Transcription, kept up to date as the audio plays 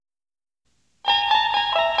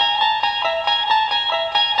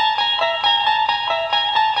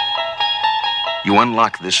You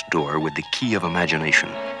unlock this door with the key of imagination.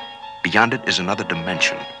 Beyond it is another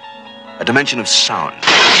dimension. A dimension of sound.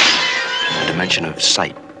 A dimension of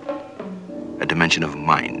sight. A dimension of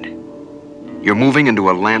mind. You're moving into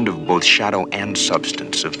a land of both shadow and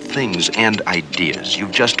substance, of things and ideas.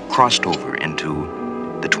 You've just crossed over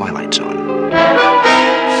into the Twilight Zone.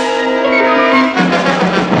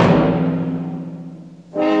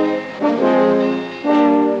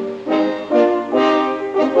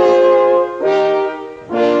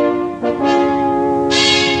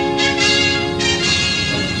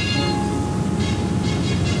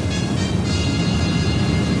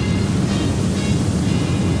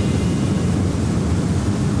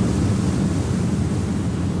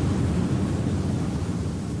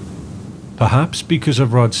 Perhaps because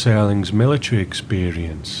of Rod Serling's military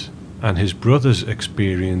experience and his brother's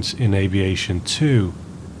experience in aviation too,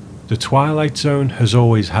 the Twilight Zone has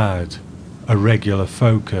always had a regular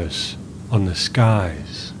focus on the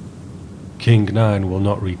skies. King 9 will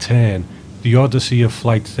not return, The Odyssey of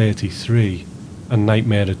Flight 33 and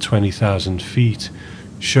Nightmare at 20,000 Feet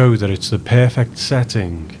show that it's the perfect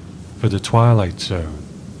setting for the Twilight Zone,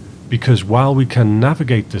 because while we can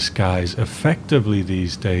navigate the skies effectively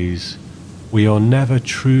these days, we are never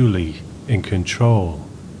truly in control,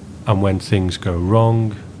 and when things go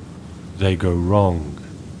wrong, they go wrong,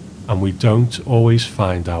 and we don't always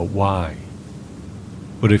find out why.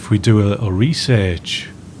 But if we do a little research,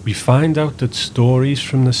 we find out that stories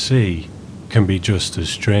from the sea can be just as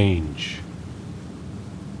strange.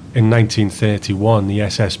 In 1931, the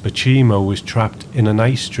SS Pachimo was trapped in an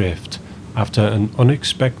ice drift after an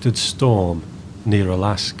unexpected storm near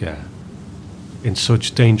Alaska. In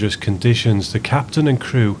such dangerous conditions, the captain and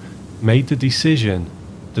crew made the decision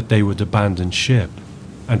that they would abandon ship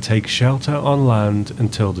and take shelter on land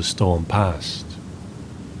until the storm passed.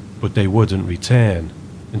 But they wouldn't return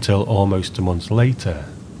until almost a month later,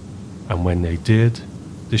 and when they did,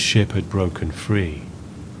 the ship had broken free.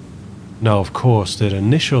 Now, of course, their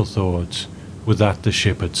initial thoughts were that the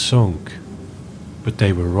ship had sunk, but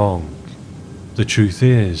they were wrong. The truth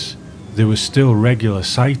is, there were still regular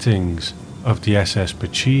sightings of the SS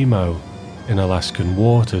Pachimo in Alaskan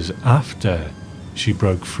waters after she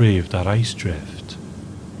broke free of that ice drift.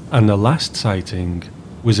 And the last sighting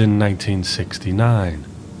was in 1969,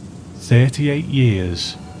 38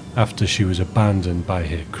 years after she was abandoned by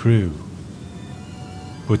her crew.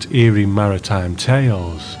 But eerie maritime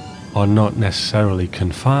tales are not necessarily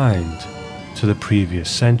confined to the previous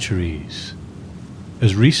centuries.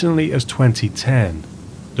 As recently as 2010,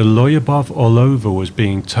 the Lyubov Orlova was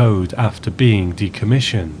being towed after being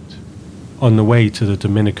decommissioned. On the way to the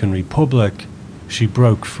Dominican Republic, she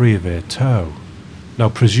broke free of her tow. Now,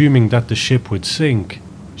 presuming that the ship would sink,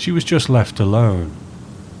 she was just left alone,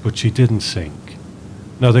 but she didn't sink.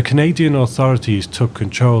 Now, the Canadian authorities took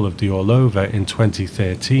control of the Orlova in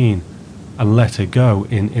 2013 and let her go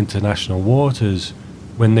in international waters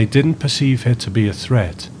when they didn't perceive her to be a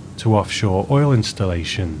threat to offshore oil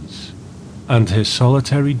installations. And her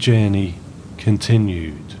solitary journey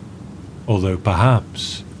continued, although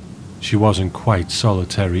perhaps she wasn't quite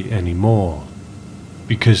solitary anymore,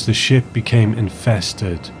 because the ship became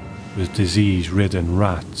infested with disease-ridden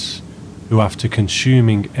rats, who after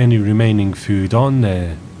consuming any remaining food on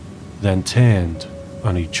there, then turned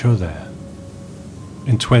on each other.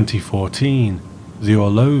 In 2014, the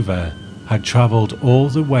Orlova had travelled all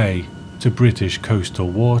the way to British coastal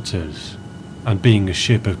waters, and being a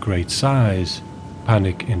ship of great size,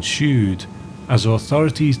 panic ensued as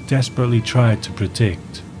authorities desperately tried to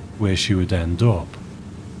predict where she would end up.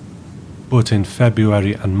 But in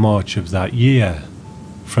February and March of that year,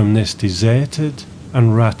 from this deserted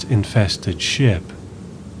and rat-infested ship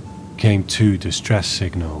came 2 distress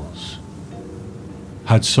signals.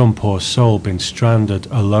 Had some poor soul been stranded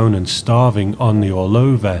alone and starving on the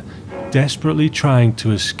Orlova, desperately trying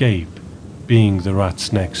to escape being the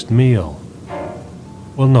rat's next meal?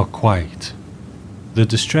 Well, not quite. The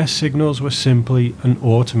distress signals were simply an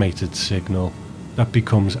automated signal that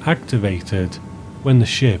becomes activated when the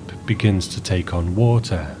ship begins to take on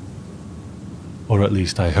water. Or at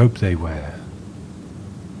least I hope they were.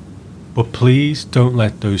 But please don't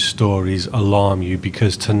let those stories alarm you,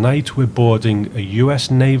 because tonight we're boarding a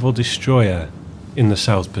US naval destroyer in the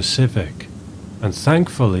South Pacific, and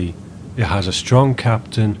thankfully it has a strong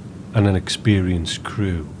captain and an experienced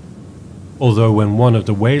crew. Although when one of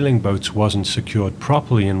the whaling boats wasn't secured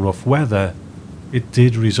properly in rough weather, it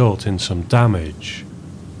did result in some damage,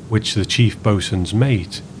 which the chief boatswain's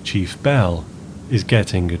mate, Chief Bell, is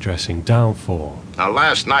getting a dressing down for. Now,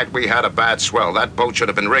 last night we had a bad swell. That boat should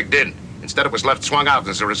have been rigged in. Instead, it was left swung out.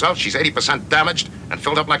 As a result, she's 80% damaged and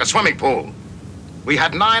filled up like a swimming pool. We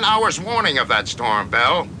had 9 hours warning of that storm,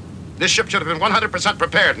 Bell. This ship should have been 100%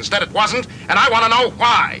 prepared. Instead, it wasn't, and I want to know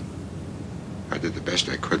why. I did the best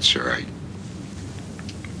I could, sir.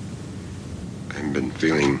 I've been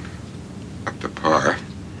feeling up to par.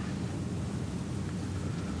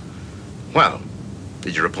 Well,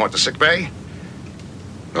 did you report to sick bay?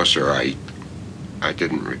 No, sir. I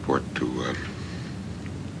didn't report to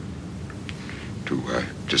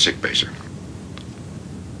sick bay, sir.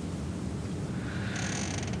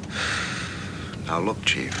 Now look,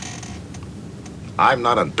 Chief. I'm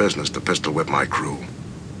not in business to pistol whip my crew.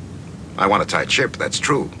 I want a tight ship, that's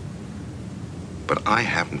true. But I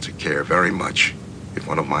happen to care very much if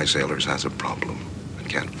one of my sailors has a problem and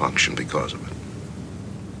can't function because of it.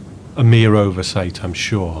 A mere oversight, I'm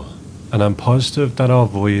sure, and I'm positive that our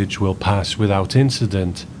voyage will pass without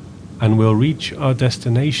incident and we'll reach our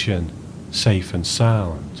destination safe and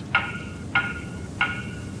sound.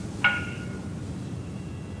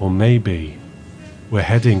 Or maybe we're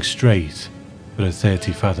heading straight for a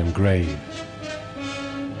 30-fathom grave.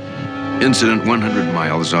 Incident 100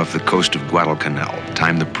 miles off the coast of Guadalcanal,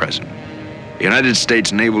 time the present. A United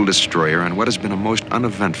States naval destroyer on what has been a most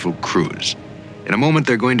uneventful cruise. In a moment,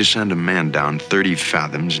 they're going to send a man down 30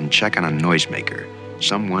 fathoms and check on a noisemaker,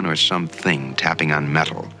 someone or something tapping on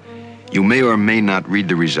metal. You may or may not read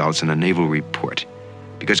the results in a naval report,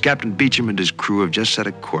 because Captain Beecham and his crew have just set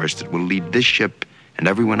a course that will lead this ship and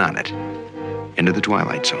everyone on it into the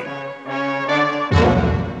Twilight Zone.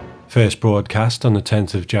 First broadcast on the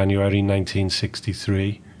 10th of January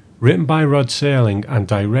 1963, written by Rod Serling and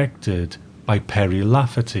directed by Perry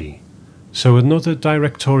Lafferty. So another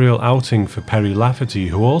directorial outing for Perry Lafferty,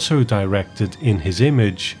 who also directed In His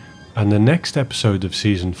Image, and the next episode of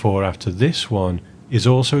season 4 after this one is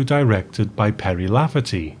also directed by Perry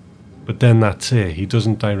Lafferty. But then that's it, he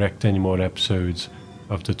doesn't direct any more episodes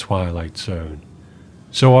of The Twilight Zone.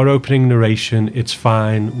 So our opening narration, it's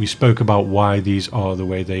fine. We spoke about why these are the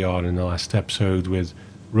way they are in the last episode, with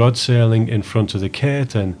Rod Serling in front of the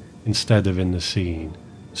curtain instead of in the scene.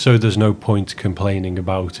 So there's no point complaining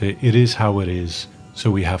about it. It is how it is,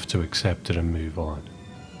 so we have to accept it and move on.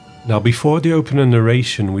 Now, before the opening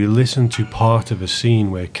narration, we listen to part of a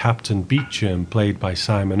scene where Captain Beecham, played by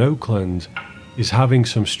Simon Oakland, is having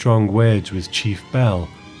some strong words with Chief Bell,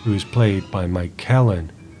 who is played by Mike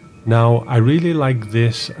Kellen. Now, I really like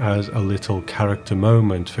this as a little character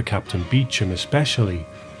moment for Captain Beecham especially,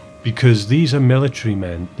 because these are military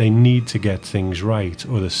men. They need to get things right,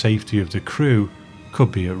 or the safety of the crew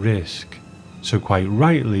could be at risk. So quite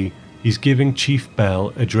rightly, he's giving Chief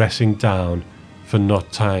Bell a dressing down for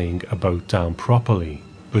not tying a boat down properly.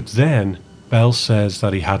 But then, Bell says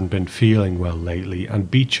that he hadn't been feeling well lately,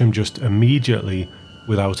 and Beecham just immediately,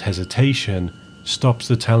 without hesitation, stops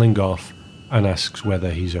the telling off and asks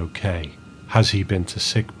whether he's okay. Has he been to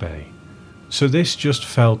sick bay? So this just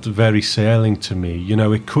felt very Serling to me. You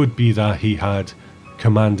know, it could be that he had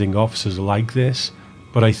commanding officers like this,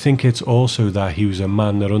 but I think it's also that he was a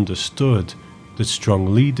man that understood that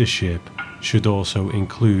strong leadership should also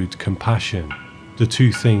include compassion. The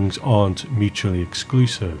two things aren't mutually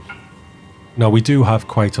exclusive. Now, we do have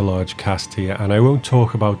quite a large cast here, and I won't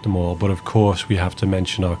talk about them all, but of course we have to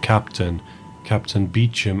mention our captain, Captain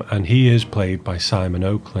Beecham, and he is played by Simon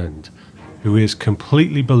Oakland, who is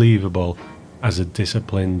completely believable as a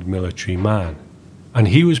disciplined military man. And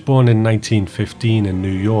he was born in 1915 in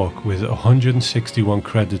New York with 161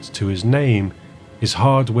 credits to his name. His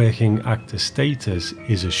hard-working actor status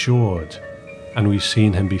is assured, and we've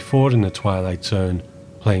seen him before in The Twilight Zone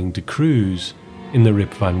playing De Cruz in the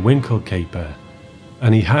Rip Van Winkle caper,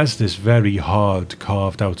 and he has this very hard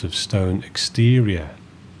carved out of stone exterior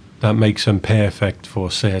that makes him perfect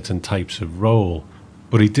for certain types of role,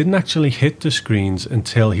 but he didn't actually hit the screens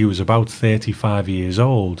until he was about 35 years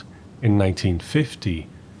old in 1950,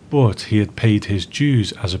 but he had paid his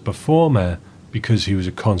dues as a performer because he was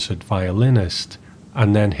a concert violinist,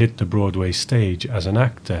 and then hit the Broadway stage as an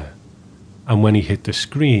actor. And when he hit the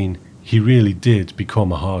screen, he really did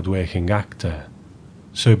become a hard-working actor.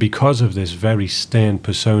 So because of this very stern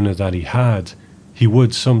persona that he had, he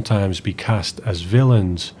would sometimes be cast as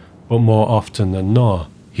villains, but more often than not,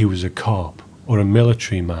 he was a cop or a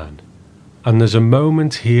military man. And there's a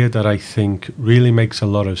moment here that I think really makes a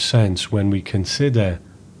lot of sense when we consider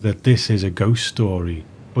that this is a ghost story,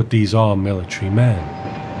 but these are military men.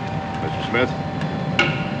 Mr. Smith?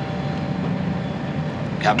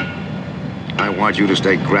 Captain? I want you to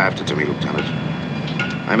stay grafted to me, Lieutenant.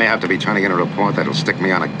 I may have to be turning in a report that'll stick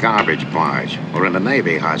me on a garbage barge or in a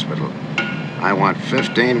Navy hospital. I want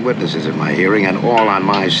 15 witnesses at my hearing and all on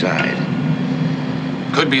my side.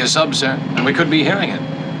 Could be a sub, sir, and we could be hearing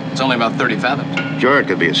it. It's only about 30 fathoms. Sure, it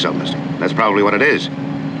could be a sub, mister. That's probably what it is.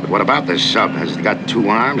 But what about this sub? Has it got 2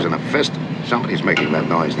 arms and a fist? Somebody's making that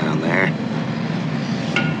noise down there.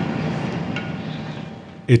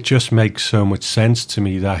 It just makes so much sense to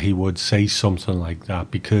me that he would say something like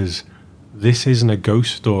that, because this isn't a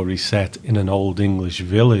ghost story set in an old English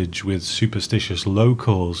village with superstitious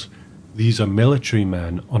locals. These are military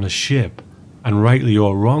men on a ship, and rightly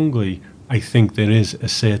or wrongly, I think there is a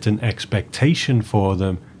certain expectation for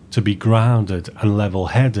them to be grounded and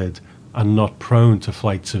level-headed and not prone to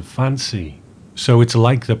flights of fancy. So it's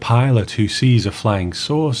like the pilot who sees a flying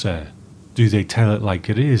saucer. Do they tell it like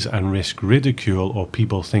it is and risk ridicule or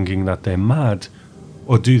people thinking that they're mad,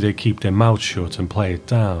 or do they keep their mouth shut and play it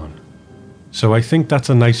down? So I think that's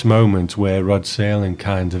a nice moment where Rod Serling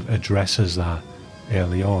kind of addresses that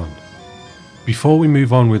early on. Before we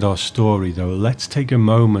move on with our story though, let's take a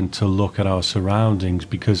moment to look at our surroundings,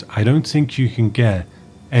 because I don't think you can get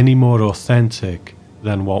any more authentic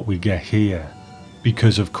than what we get here.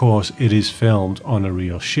 Because of course it is filmed on a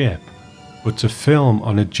real ship. But to film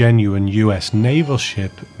on a genuine US naval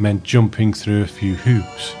ship meant jumping through a few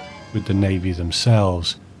hoops with the Navy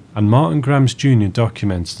themselves, and Martin Grams Jr.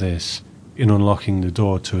 documents this in Unlocking the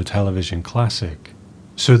Door to a Television Classic.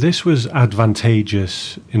 So this was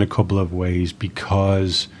advantageous in a couple of ways,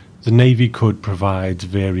 because the Navy could provide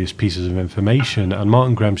various pieces of information, and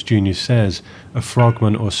Martin Grams Jr. says a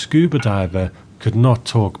frogman or scuba diver could not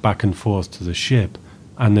talk back and forth to the ship,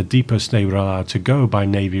 and the deepest they were allowed to go by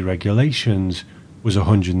Navy regulations was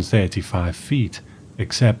 135 feet,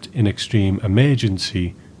 except in extreme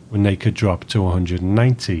emergency when they could drop to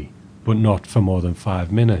 190, but not for more than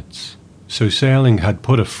 5 minutes. So Serling had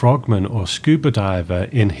put a frogman or scuba diver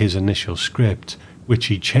in his initial script, which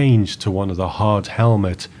he changed to one of the hard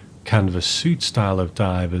helmet, canvas suit style of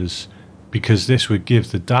divers, because this would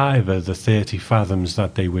give the diver the 30 fathoms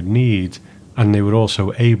that they would need, and they were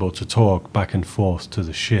also able to talk back and forth to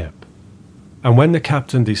the ship. And when the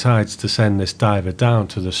captain decides to send this diver down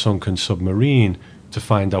to the sunken submarine to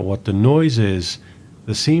find out what the noise is,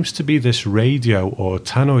 there seems to be this radio or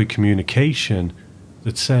tannoy communication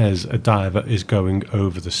that says a diver is going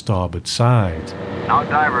over the starboard side. Now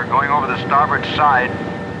diver, going over the starboard side.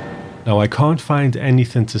 Now I can't find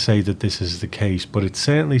anything to say that this is the case, but it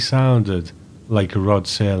certainly sounded like Rod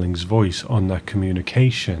Serling's voice on that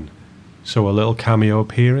communication. So a little cameo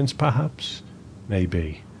appearance perhaps?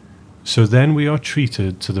 Maybe. So then we are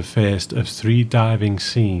treated to the first of 3 diving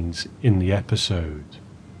scenes in the episode.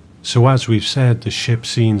 So as we've said, the ship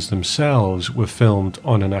scenes themselves were filmed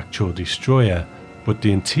on an actual destroyer, but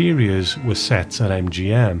the interiors were sets at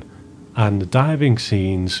MGM, and the diving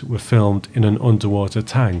scenes were filmed in an underwater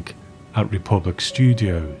tank at Republic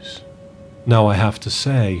Studios. Now I have to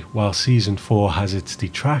say, while Season 4 has its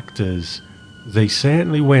detractors, they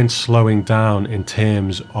certainly weren't slowing down in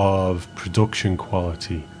terms of production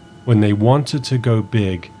quality. When they wanted to go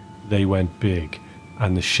big, they went big.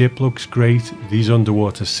 And the ship looks great, these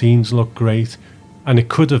underwater scenes look great, and it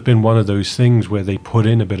could have been one of those things where they put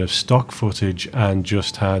in a bit of stock footage and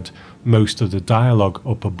just had most of the dialogue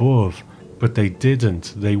up above. But they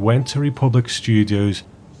didn't. They went to Republic Studios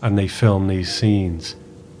and they filmed these scenes.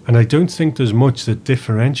 And I don't think there's much that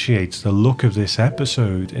differentiates the look of this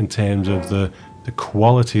episode in terms of the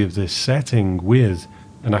quality of this setting with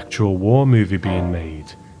an actual war movie being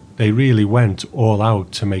made. They really went all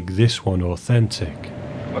out to make this one authentic.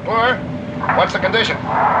 McClure, what's the condition?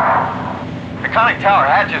 The conning tower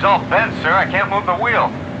hatch is all bent, sir. I can't move the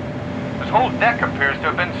wheel. This whole deck appears to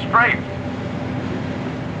have been strafed.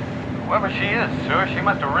 Whoever she is, sir, she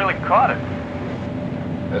must have really caught it.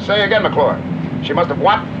 Say again, McClure. She must have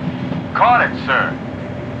what? Caught it, sir.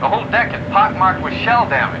 The whole deck is pockmarked with shell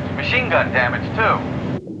damage, machine gun damage, too.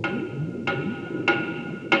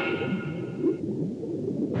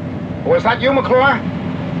 Was that you, McClure?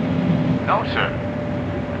 No, sir.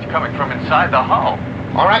 It's coming from inside the hull.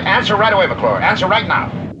 All right, answer right away, McClure. Answer right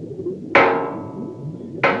now.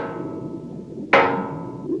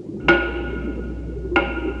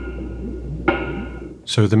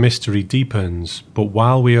 So the mystery deepens, but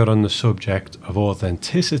while we are on the subject of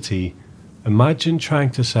authenticity, imagine trying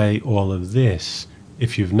to say all of this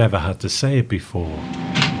if you've never had to say it before.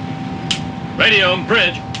 Radio,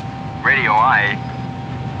 bridge. Radio I.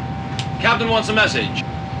 Captain wants a message.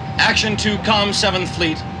 Action to Com 7th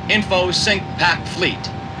Fleet. Info Sink Pack Fleet.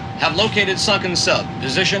 Have located sunken sub.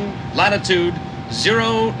 Position, latitude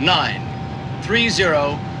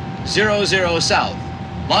 093000 south.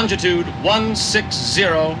 Longitude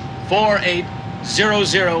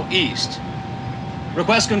 1604800 east.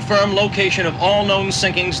 Request confirm location of all known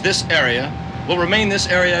sinkings this area. Will remain this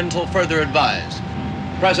area until further advised.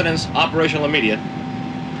 President's Operational Immediate.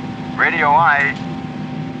 Radio eye.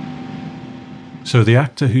 So the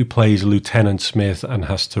actor who plays Lieutenant Smith and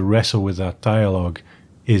has to wrestle with that dialogue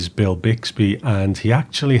is Bill Bixby, and he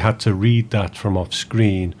actually had to read that from off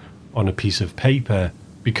screen on a piece of paper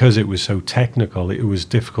because it was so technical. It was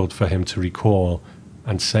difficult for him to recall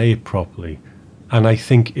and say it properly. And I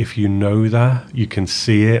think if you know that, you can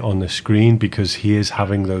see it on the screen because he is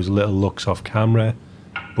having those little looks off camera,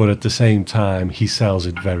 but at the same time he sells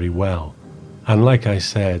it very well. And like I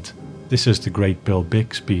said, this is the great Bill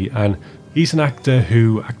Bixby, and he's an actor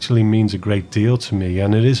who actually means a great deal to me,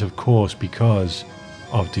 and it is of course because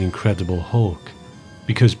of The Incredible Hulk.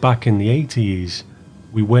 Because back in the 80s,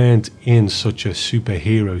 we weren't in such a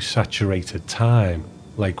superhero saturated time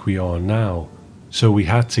like we are now, so we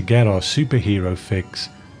had to get our superhero fix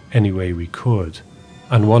any way we could.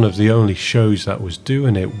 And one of the only shows that was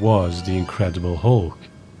doing it was The Incredible Hulk,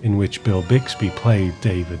 in which Bill Bixby played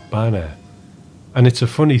David Banner. And it's a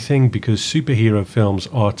funny thing because superhero films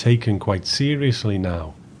are taken quite seriously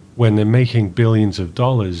now. When they're making billions of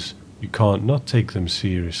dollars, you can't not take them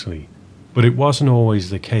seriously. But it wasn't always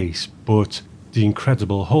the case. But The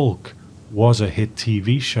Incredible Hulk was a hit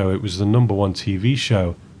TV show. It was the #1 TV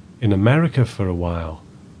show in America for a while,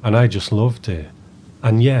 and I just loved it.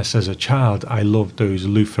 And yes, as a child, I loved those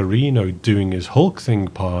Lou Ferrigno doing his Hulk thing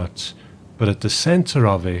parts, but at the center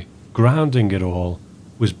of it, grounding it all,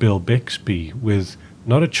 was Bill Bixby, with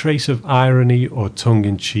not a trace of irony or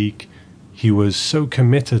tongue-in-cheek. He was so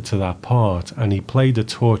committed to that part, and he played a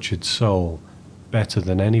tortured soul better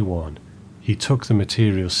than anyone. He took the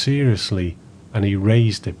material seriously, and he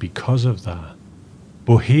raised it because of that.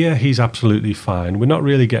 But here he's absolutely fine. We're not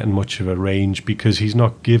really getting much of a range because he's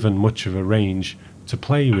not given much of a range to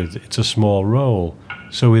play with. It's a small role,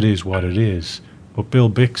 so it is what it is. But Bill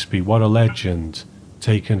Bixby, what a legend,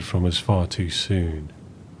 taken from us far too soon.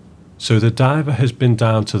 So the diver has been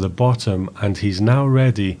down to the bottom and he's now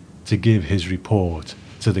ready to give his report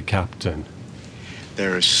to the captain.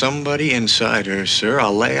 There is somebody inside her, sir.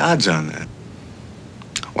 I'll lay odds on that.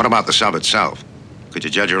 What about the sub itself? Could you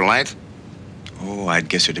judge her length? Oh, I'd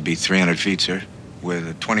guess her to be 300 feet, sir, with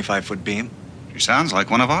a 25-foot beam. She sounds like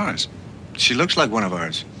one of ours. She looks like one of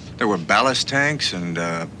ours. There were ballast tanks and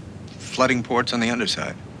flooding ports on the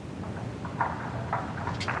underside.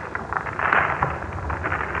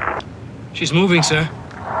 She's moving, sir.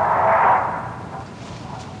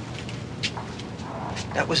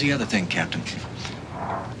 That was the other thing, Captain.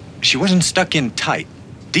 She wasn't stuck in tight.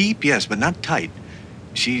 Deep, yes, but not tight.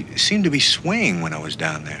 She seemed to be swaying when I was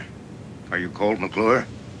down there. Are you cold, McClure?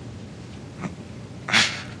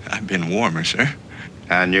 I've been warmer, sir.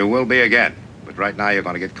 And you will be again. But right now you're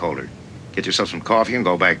going to get colder. Get yourself some coffee and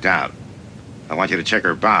go back down. I want you to check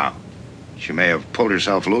her bow. She may have pulled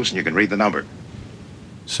herself loose and you can read the number.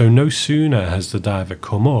 So no sooner has the diver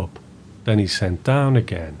come up than he's sent down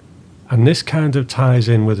again. And this kind of ties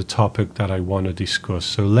in with a topic that I want to discuss,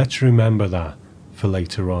 so let's remember that for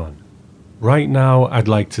later on. Right now I'd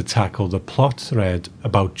like to tackle the plot thread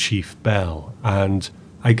about Chief Bell, and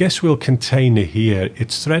I guess we'll contain it here.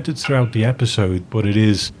 It's threaded throughout the episode, but it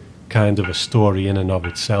is kind of a story in and of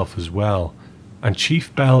itself as well. And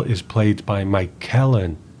Chief Bell is played by Mike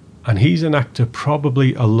Kellin, and he's an actor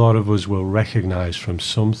probably a lot of us will recognise from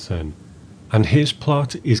something. And his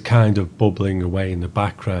plot is kind of bubbling away in the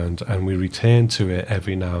background, and we return to it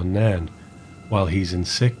every now and then while he's in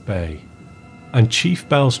sickbay. And Chief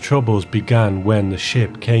Bell's troubles began when the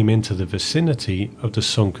ship came into the vicinity of the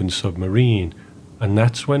sunken submarine, and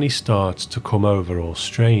that's when he starts to come over all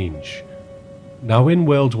strange. Now in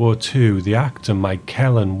World War II, the actor Mike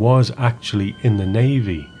Kellin was actually in the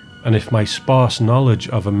Navy, and if my sparse knowledge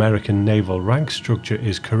of American naval rank structure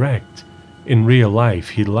is correct, in real life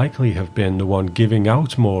he'd likely have been the one giving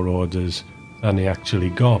out more orders than he actually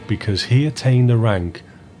got, because he attained the rank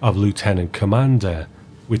of Lieutenant Commander,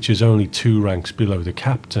 which is only 2 ranks below the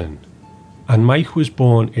captain. And Mike was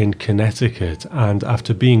born in Connecticut, and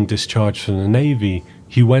after being discharged from the Navy,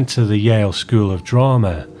 he went to the Yale School of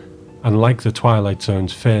Drama, and like the Twilight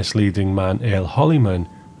Zone's first leading man Earl Holliman,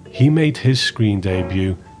 he made his screen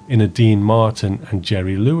debut in a Dean Martin and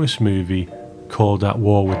Jerry Lewis movie called At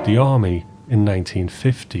War with the Army in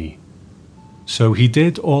 1950. So he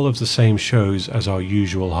did all of the same shows as our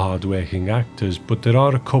usual hard-working actors, but there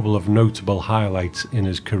are a couple of notable highlights in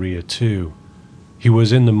his career too. He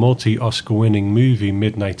was in the multi-Oscar-winning movie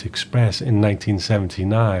Midnight Express in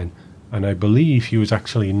 1979, and I believe he was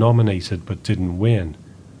actually nominated but didn't win.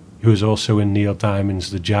 He was also in Neil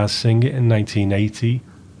Diamond's The Jazz Singer in 1980,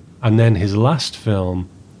 and then his last film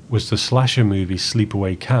was the slasher movie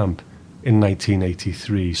Sleepaway Camp in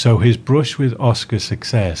 1983, so his brush with Oscar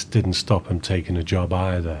success didn't stop him taking a job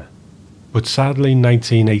either. But sadly,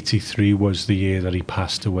 1983 was the year that he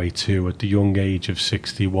passed away too, at the young age of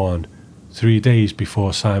 61, 3 days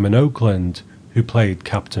before Simon Oakland, who played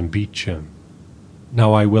Captain Beecham.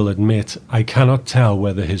 Now, I will admit, I cannot tell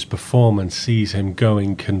whether his performance sees him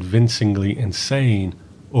going convincingly insane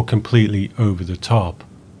or completely over the top,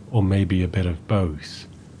 or maybe a bit of both.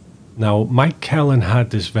 Now, Mike Kellin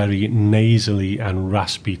had this very nasally and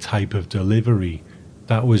raspy type of delivery.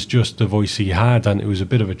 That was just the voice he had, and it was a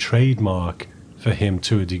bit of a trademark for him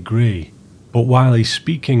to a degree. But while he's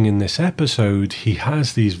speaking in this episode, he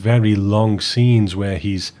has these very long scenes where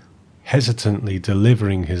he's hesitantly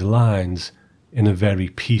delivering his lines in a very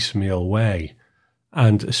piecemeal way.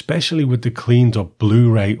 And especially with the cleaned up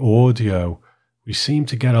Blu-ray audio, we seem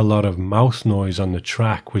to get a lot of mouth noise on the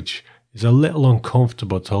track, which is a little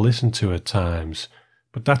uncomfortable to listen to at times.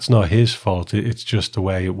 But that's not his fault, it's just the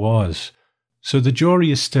way it was. So the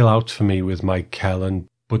jury is still out for me with Mike Kellin,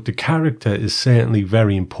 but the character is certainly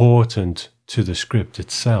very important to the script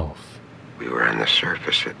itself. We were on the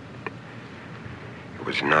surface. It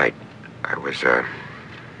was night. I was a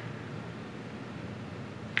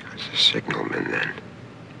signalman then.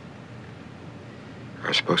 I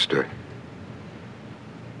was supposed to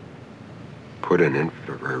put an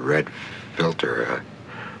infrared filter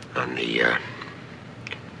on the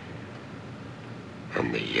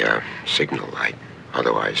signal light.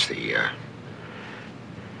 Otherwise, the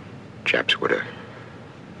chaps would have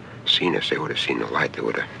seen us. They would have seen the light. They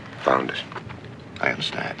would have found us. I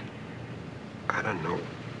understand. I don't know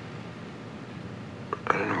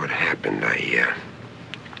what happened. I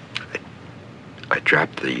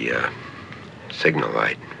dropped the signal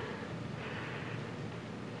light.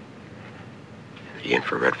 The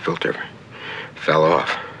infrared filter fell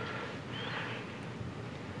off.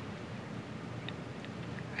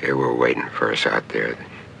 They were waiting for us out there, the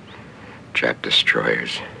Jap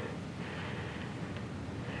destroyers.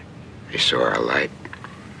 They saw our light.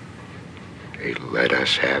 They let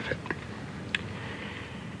us have it.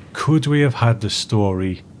 Could we have had the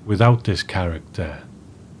story without this character?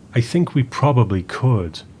 I think we probably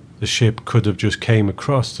could. The ship could have just came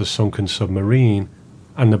across the sunken submarine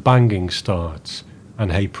and the banging starts.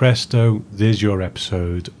 And hey presto, there's your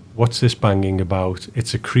episode. What's this banging about?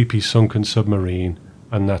 It's a creepy sunken submarine,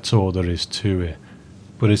 and that's all there is to it.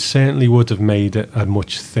 But it certainly would have made it a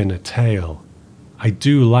much thinner tale. I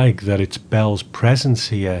do like that it's Bell's presence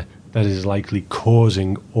here that is likely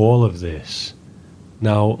causing all of this.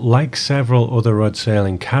 Now, like several other Rod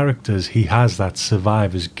Serling characters, he has that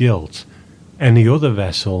survivor's guilt. Any other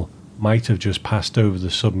vessel might have just passed over the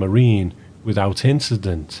submarine without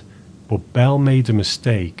incident, but Bell made a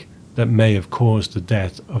mistake that may have caused the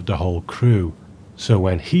death of the whole crew. So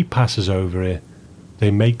when he passes over it, they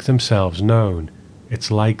make themselves known. It's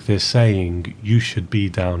like they're saying, you should be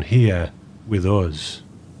down here with us.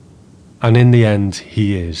 And in the end,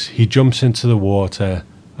 he is. He jumps into the water,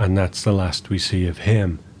 and that's the last we see of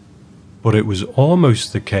him. But it was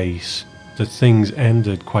almost the case that things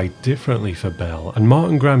ended quite differently for Bell, and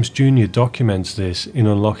Martin Grams Jr. documents this in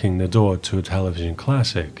Unlocking the Door to a Television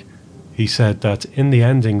Classic. He said that in the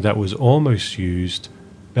ending that was almost used,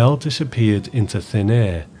 Bell disappeared into thin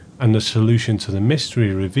air, and the solution to the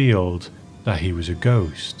mystery revealed that he was a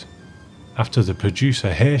ghost. After the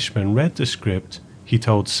producer Hirschman read the script, he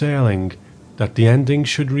told Serling that the ending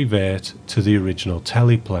should revert to the original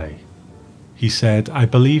teleplay. He said, "I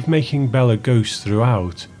believe making Bell a ghost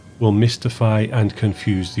throughout will mystify and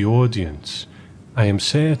confuse the audience. I am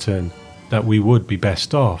certain that we would be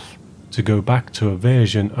best off to go back to a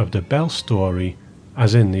version of the Bell story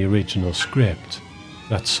as in the original script,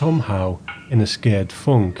 that somehow, in a scared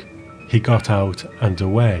funk, he got out and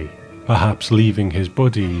away, perhaps leaving his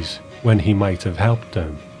buddies when he might have helped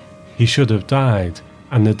them. He should have died,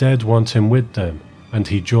 and the dead want him with them, and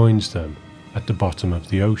he joins them at the bottom of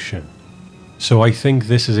the ocean." So I think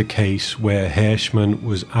this is a case where Hirschman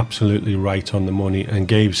was absolutely right on the money and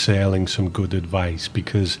gave Serling some good advice,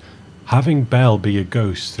 because having Bell be a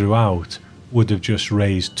ghost throughout would have just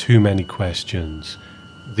raised too many questions.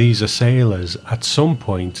 These are sailors. At some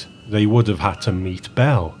point, they would have had to meet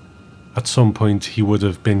Bell. At some point, he would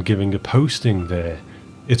have been giving a posting there.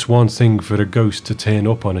 It's one thing for a ghost to turn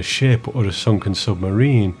up on a ship or a sunken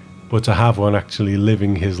submarine, but to have one actually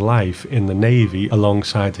living his life in the Navy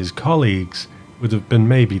alongside his colleagues would have been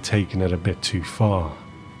maybe taking it a bit too far.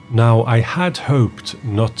 Now, I had hoped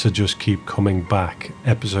not to just keep coming back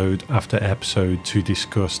episode after episode to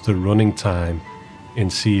discuss the running time in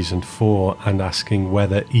Season 4 and asking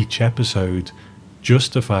whether each episode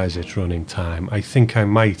justifies its running time. I think I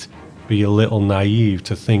might be a little naive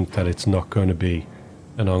to think that it's not going to be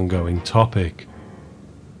an ongoing topic.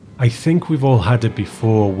 I think we've all had it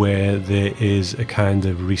before where there is a kind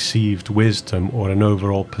of received wisdom or an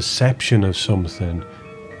overall perception of something,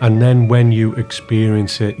 and then when you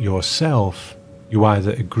experience it yourself, you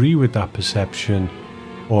either agree with that perception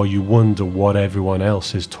or you wonder what everyone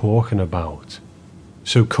else is talking about.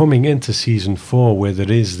 So coming into season 4, where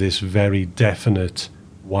there is this very definite,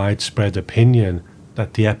 widespread opinion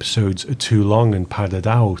that the episodes are too long and padded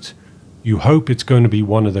out, you hope it's going to be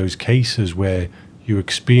one of those cases where you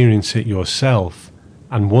experience it yourself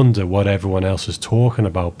and wonder what everyone else is talking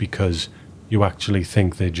about because you actually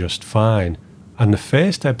think they're just fine. And the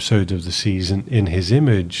first episode of the season, In His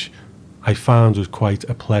Image, I found was quite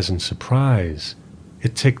a pleasant surprise.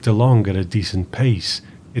 It ticked along at a decent pace,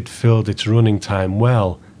 it filled its running time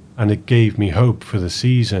well, and it gave me hope for the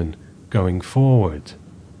season going forward.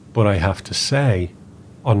 But I have to say,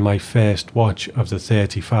 on my first watch of the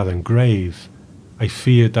 30 Fathom Grave, I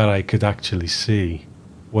feared that I could actually see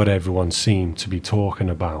what everyone seemed to be talking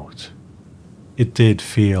about. It did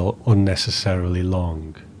feel unnecessarily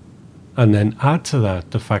long. And then add to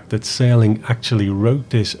that the fact that Serling actually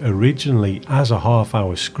wrote this originally as a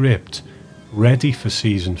half-hour script, ready for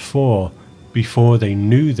season 4, before they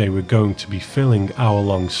knew they were going to be filling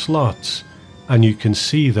hour-long slots. And you can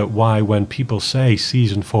see that why when people say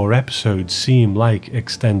season 4 episodes seem like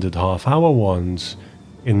extended half-hour ones,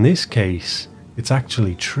 in this case, it's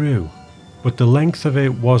actually true. But the length of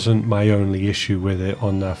it wasn't my only issue with it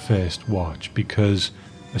on that first watch, because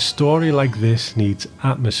a story like this needs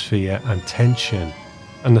atmosphere and tension.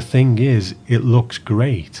 And the thing is, it looks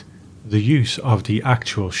great. The use of the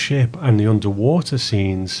actual ship and the underwater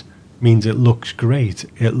scenes means it looks great,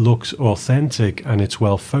 it looks authentic, and it's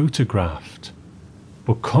well photographed.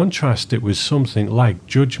 But contrast it with something like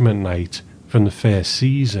Judgment Night from the first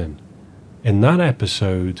season. In that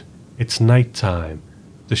episode, it's night time.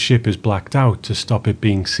 The ship is blacked out to stop it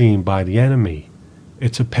being seen by the enemy.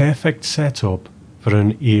 It's a perfect setup for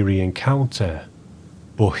an eerie encounter.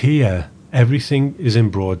 But here, everything is in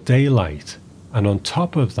broad daylight, and on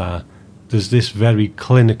top of that, there's this very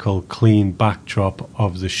clinical, clean backdrop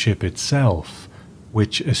of the ship itself,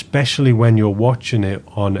 which, especially when you're watching it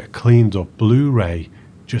on a cleaned up Blu-ray,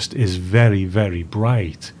 just is very, very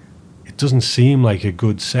bright. It doesn't seem like a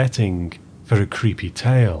good setting for a creepy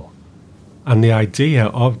tale. And the idea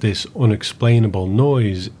of this unexplainable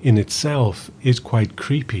noise in itself is quite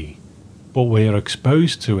creepy, but we're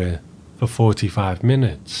exposed to it for 45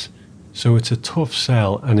 minutes, so it's a tough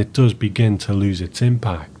sell and it does begin to lose its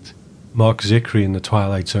impact. Mark Zicree in the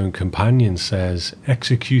Twilight Zone Companion says,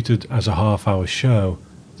 executed as a half-hour show,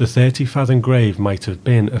 the 30 Fathom Grave might have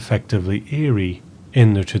been effectively eerie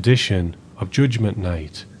in the tradition of Judgment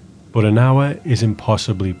Night, but an hour is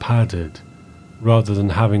impossibly padded. Rather than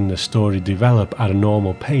having the story develop at a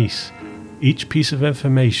normal pace, each piece of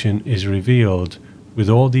information is revealed with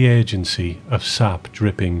all the urgency of sap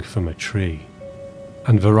dripping from a tree.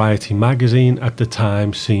 And Variety magazine at the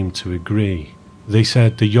time seemed to agree. They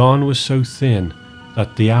said the yarn was so thin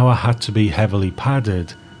that the hour had to be heavily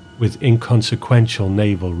padded with inconsequential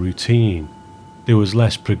naval routine. There was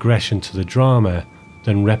less progression to the drama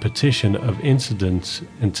than repetition of incidents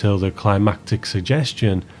until the climactic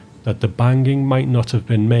suggestion that the banging might not have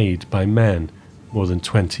been made by men more than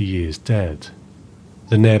 20 years dead.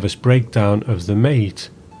 The nervous breakdown of the mate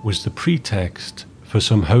was the pretext for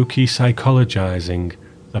some hokey psychologizing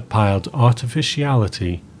that piled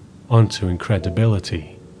artificiality onto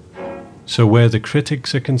incredibility. So where the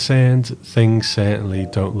critics are concerned, things certainly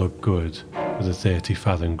don't look good for the 30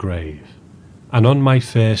 Fathom Grave. And on my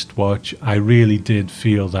first watch, I really did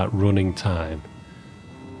feel that running time.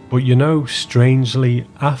 But you know, strangely,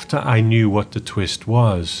 after I knew what the twist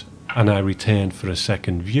was, and I returned for a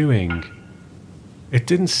second viewing, it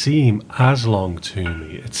didn't seem as long to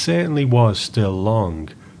me. It certainly was still long,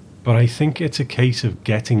 but I think it's a case of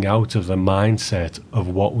getting out of the mindset of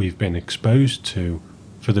what we've been exposed to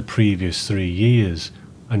for the previous 3 years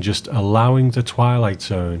and just allowing the Twilight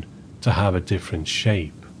Zone to have a different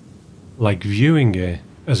shape. Like viewing it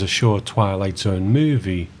as a short Twilight Zone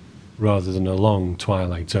movie rather than a long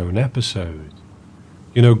Twilight Zone episode.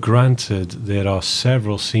 You know, granted, there are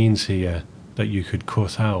several scenes here that you could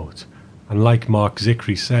cut out, and like Mark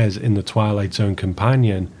Zicree says in the Twilight Zone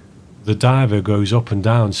Companion, the diver goes up and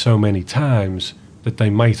down so many times that they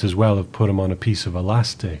might as well have put him on a piece of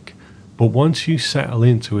elastic. But once you settle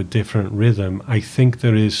into a different rhythm, I think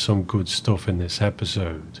there is some good stuff in this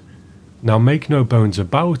episode. Now, make no bones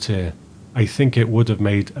about it, I think it would have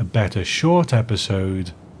made a better short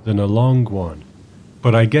episode than a long one.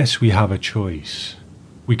 But I guess we have a choice.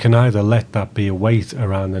 We can either let that be a weight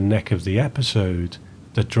around the neck of the episode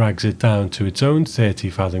that drags it down to its own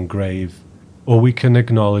 30-fathom grave, or we can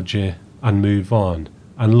acknowledge it and move on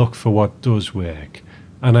and look for what does work.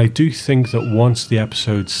 And I do think that once the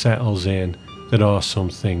episode settles in, there are some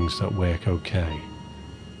things that work okay.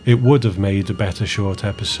 It would have made a better short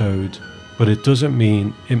episode, but it doesn't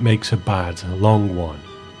mean it makes a bad long one.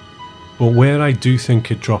 But where I do think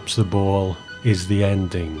it drops the ball is the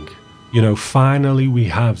ending. You know, finally we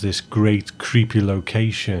have this great creepy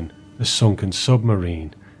location, the sunken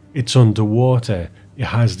submarine. It's underwater, it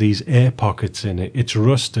has these air pockets in it, it's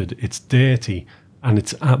rusted, it's dirty, and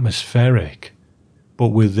it's atmospheric. But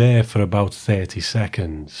we're there for about 30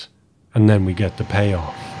 seconds, and then we get the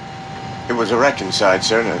payoff. It was a wreck inside,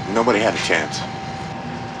 sir. Nobody had a chance.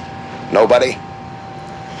 Nobody?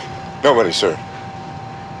 Nobody, sir.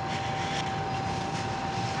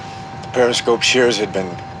 The periscope shears had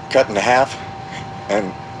been cut in half,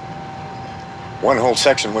 and one whole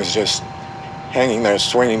section was just hanging there,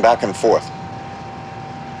 swinging back and forth.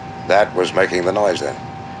 That was making the noise then.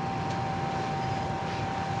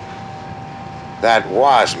 That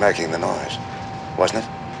was making the noise, wasn't it?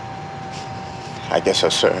 I guess so,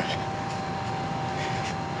 sir.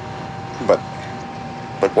 But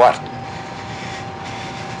what?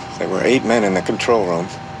 There were 8 men in the control room.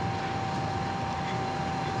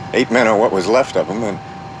 8 men, or what was left of them, and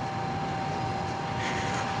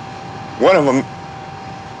one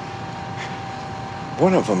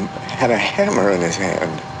of them had a hammer in his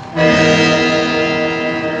hand.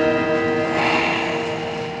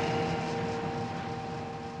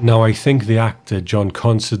 Now I think the actor John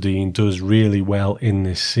Considine does really well in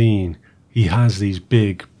this scene. He has these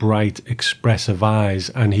big, bright, expressive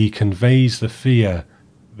eyes and he conveys the fear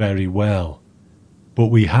very well. But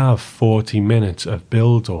we have 40 minutes of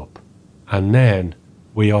build-up, and then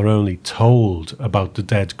we are only told about the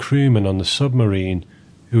dead crewman on the submarine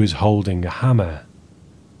who is holding a hammer.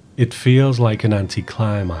 It feels like an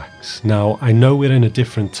anticlimax. Now, I know we're in a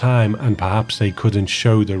different time and perhaps they couldn't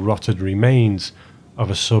show the rotted remains of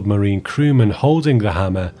a submarine crewman holding the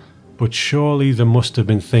hammer, but surely there must have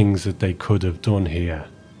been things that they could have done here.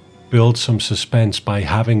 Build some suspense by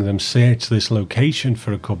having them search this location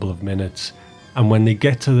for a couple of minutes, and when they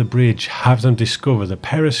get to the bridge, have them discover the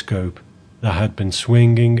periscope that had been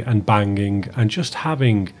swinging and banging and just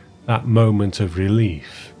having that moment of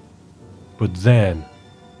relief. But then,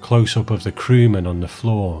 close up of the crewman on the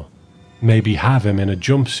floor. Maybe have him in a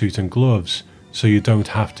jumpsuit and gloves so you don't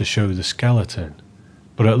have to show the skeleton.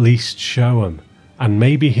 But at least show him. And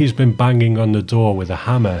maybe he's been banging on the door with a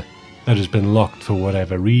hammer that has been locked for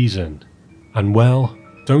whatever reason. And well,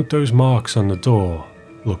 don't those marks on the door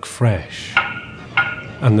look fresh?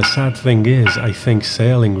 And the sad thing is, I think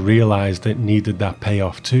Serling realised it needed that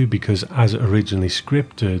payoff too, because as originally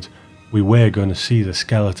scripted, we were going to see the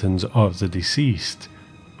skeletons of the deceased.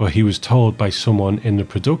 But he was told by someone in the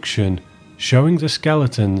production, showing the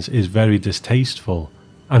skeletons is very distasteful,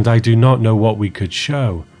 and I do not know what we could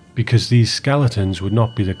show, because these skeletons would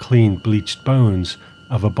not be the clean bleached bones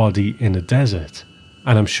of a body in a desert,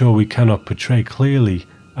 and I'm sure we cannot portray clearly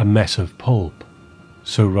a mess of pulp.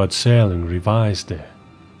 So Rod Serling revised it.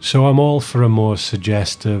 So I'm all for a more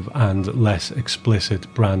suggestive and less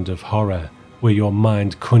explicit brand of horror, where your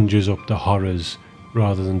mind conjures up the horrors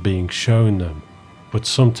rather than being shown them. But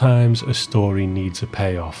sometimes a story needs a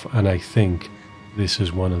payoff, and I think this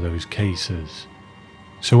is one of those cases.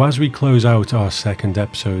 So as we close out our second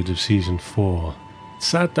episode of Season 4, it's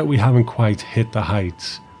sad that we haven't quite hit the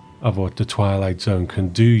heights of what The Twilight Zone can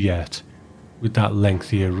do yet with that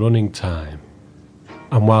lengthier running time.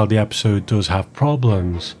 And while the episode does have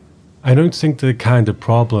problems, I don't think they're the kind of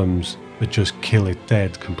problems that just kill it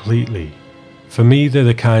dead completely. For me, they're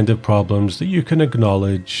the kind of problems that you can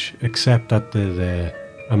acknowledge, accept that they're there,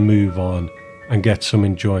 and move on and get some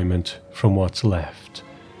enjoyment from what's left.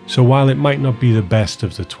 So while it might not be the best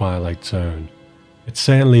of The Twilight Zone, it's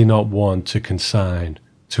certainly not one to consign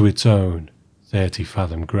to its own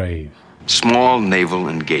 30-fathom grave. Small naval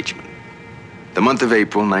engagement. The month of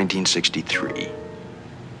April 1963.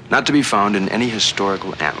 Not to be found in any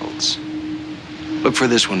historical annals. Look for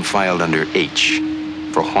this one filed under H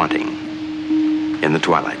for haunting in the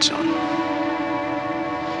Twilight Zone.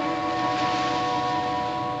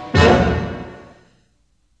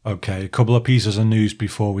 Okay, a couple of pieces of news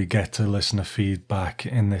before we get to listener feedback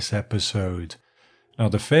in this episode. Now,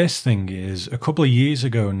 the first thing is, a couple of years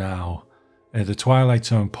ago now, the Twilight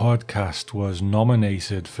Zone podcast was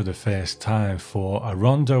nominated for the first time for a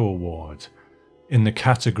Rondo Award in the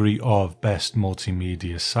category of Best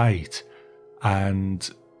Multimedia Site. And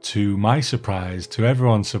to my surprise, to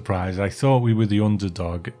everyone's surprise, I thought we were the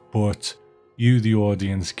underdog, but you, the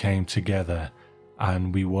audience, came together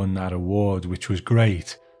and we won that award, which was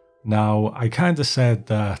great. Now, I kind of said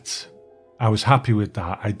that I was happy with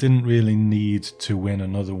that. I didn't really need to win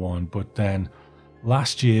another one, but then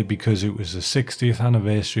last year, because it was the 60th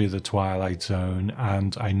anniversary of the Twilight Zone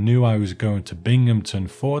and I knew I was going to Binghamton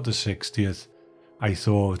for the 60th, I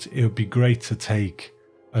thought it would be great to take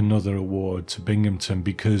another award to Binghamton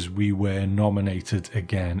because we were nominated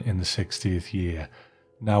again in the 60th year.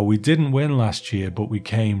 Now, we didn't win last year, but we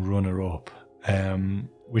came runner-up,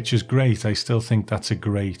 which is great. I still think that's a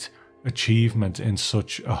great achievement in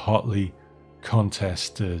such a hotly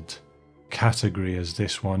contested category as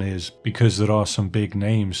this one is, because there are some big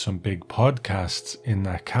names, some big podcasts in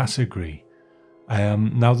that category.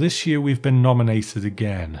 Now, this year we've been nominated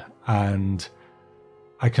again, and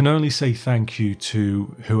I can only say thank you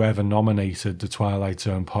to whoever nominated the Twilight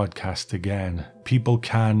Zone podcast again. People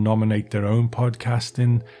can nominate their own podcast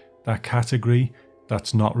in that category.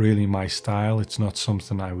 That's not really my style. It's not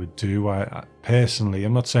something I would do. I personally,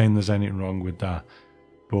 I'm not saying there's anything wrong with that,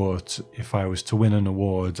 but if I was to win an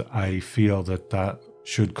award, I feel that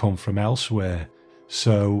should come from elsewhere.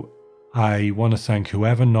 So I want to thank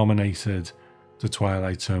whoever nominated the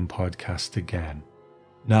Twilight Zone podcast again.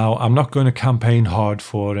 Now, I'm not going to campaign hard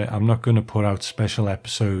for it. I'm not going to put out special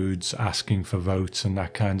episodes asking for votes and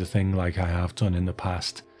that kind of thing like I have done in the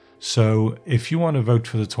past. So if you want to vote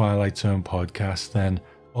for the Twilight Zone podcast, then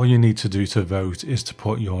all you need to do to vote is to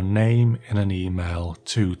put your name in an email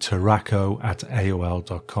to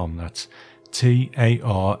taraco@aol.com. That's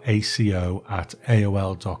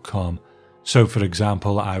TARACO@aol.com. So for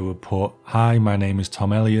example, I would put, "Hi, my name is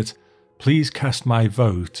Tom Elliott. Please cast my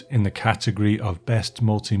vote in the category of Best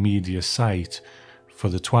Multimedia Site for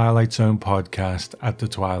the Twilight Zone podcast at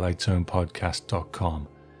thetwilightzonepodcast.com."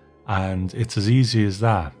 And it's as easy as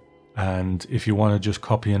that. And if you want to just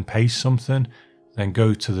copy and paste something, then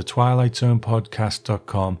go to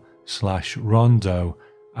thetwilightzonepodcast.com/rondo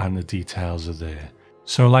and the details are there.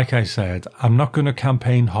 So like I said, I'm not going to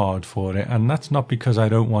campaign hard for it, and that's not because I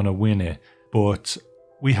don't want to win it, but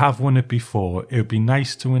we have won it before. It would be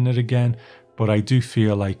nice to win it again, but I do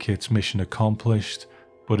feel like it's mission accomplished.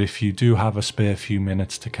 But if you do have a spare few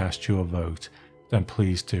minutes to cast your vote, then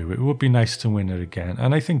please do. It would be nice to win it again.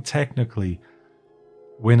 And I think technically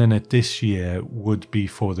winning it this year would be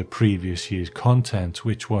for the previous year's content,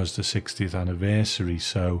 which was the 60th anniversary.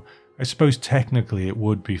 So I suppose technically it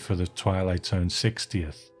would be for the Twilight Zone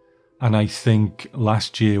 60th. And I think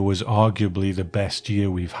last year was arguably the best year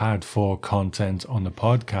we've had for content on the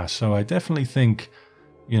podcast. So I definitely think,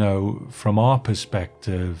 from our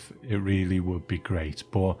perspective, it really would be great.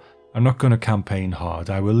 But I'm not going to campaign hard.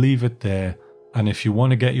 I will leave it there. And if you want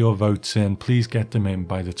to get your votes in, please get them in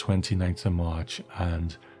by the 29th of March.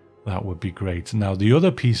 And that would be great. Now, the other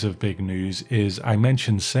piece of big news is I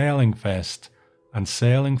mentioned Sailing Fest. And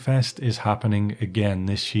Sailing Fest is happening again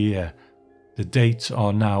this year. The dates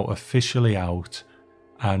are now officially out,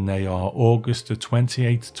 and they are August the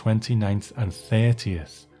 28th, 29th, and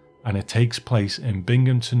 30th, and it takes place in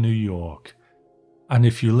Binghamton, New York. And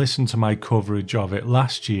if you listen to my coverage of it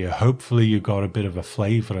last year, hopefully you got a bit of a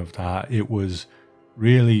flavour of that. It was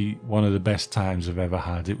really one of the best times I've ever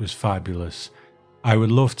had. It was fabulous. I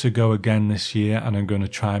would love to go again this year, and I'm going to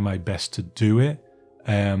try my best to do it.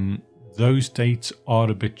 Those dates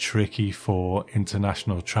are a bit tricky for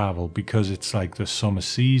international travel because it's like the summer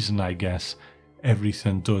season, I guess.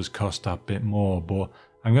 Everything does cost that bit more, but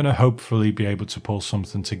I'm going to hopefully be able to pull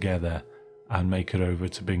something together and make it over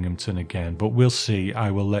to Binghamton again. But we'll see.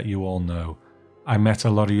 I will let you all know. I met a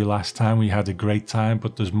lot of you last time. We had a great time,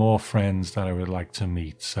 but there's more friends that I would like to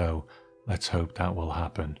meet, so let's hope that will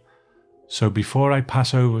happen. So before I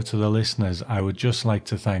pass over to the listeners, I would just like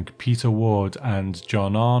to thank Peter Ward and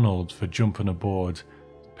John Arnold for jumping aboard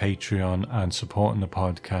Patreon and supporting the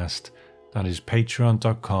podcast. That is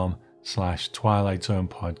patreon.com/Twilight Zone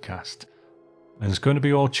Podcast. And it's going to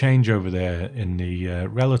be all change over there in the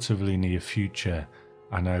relatively near future,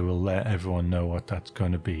 and I will let everyone know what that's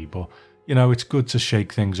going to be. But, it's good to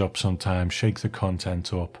shake things up sometimes, shake the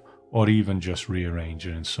content up, or even just rearrange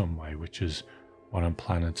it in some way, which is what I'm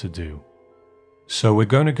planning to do. So we're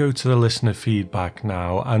going to go to the listener feedback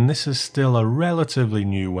now, and this is still a relatively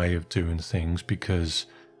new way of doing things because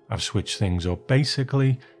I've switched things up.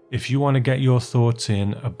 Basically, if you want to get your thoughts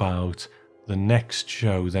in about the next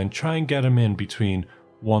show, then try and get them in between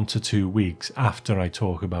 1 to 2 weeks after I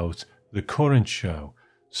talk about the current show.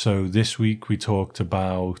 So this week we talked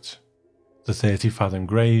about the 30 Fathom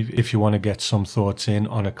Grave. If you want to get some thoughts in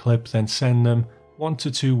on a clip, then send them 1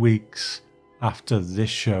 to 2 weeks after this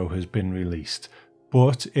show has been released.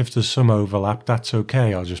 But if there's some overlap, that's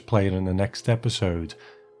okay. I'll just play it in the next episode.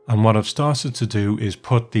 And what I've started to do is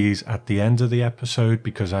put these at the end of the episode,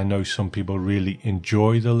 because I know some people really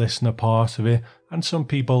enjoy the listener part of it, and some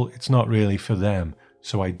people it's not really for them.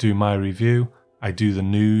 So I do my review, I do the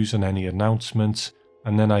news and any announcements,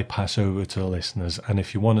 and then I pass over to the listeners. And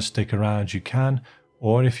if you want to stick around, you can,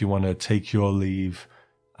 or if you want to take your leave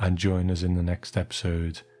and join us in the next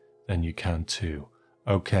episode, then you can too.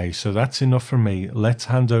 Okay, so that's enough from me. Let's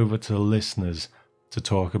hand over to the listeners to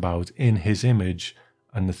talk about In His Image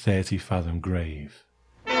and the 30 Fathom Grave.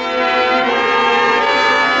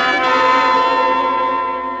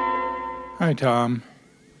 Hi, Tom.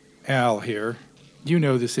 Al here. You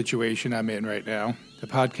know the situation I'm in right now. The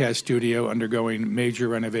podcast studio undergoing major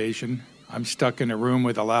renovation. I'm stuck in a room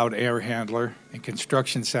with a loud air handler and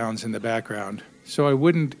construction sounds in the background. So I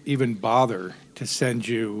wouldn't even bother to send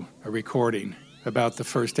you a recording about the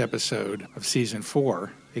first episode of Season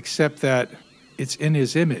 4, except that it's In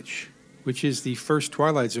His Image, which is the first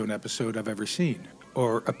Twilight Zone episode I've ever seen.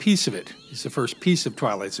 Or a piece of it is the first piece of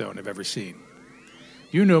Twilight Zone I've ever seen.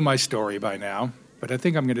 You know my story by now, but I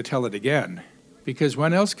think I'm going to tell it again, because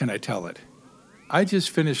when else can I tell it? I just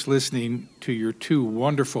finished listening to your two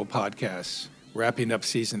wonderful podcasts, wrapping up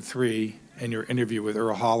Season 3 and your interview with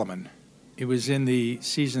Earl Holliman. It was in the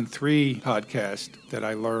Season 3 podcast that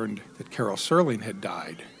I learned that Carol Serling had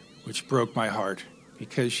died, which broke my heart,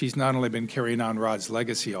 because she's not only been carrying on Rod's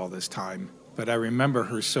legacy all this time, but I remember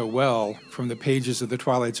her so well from the pages of the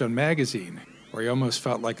Twilight Zone magazine, where I almost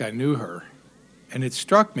felt like I knew her. And it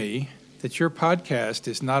struck me that your podcast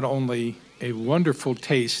is not only a wonderful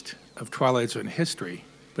taste of Twilight Zone history,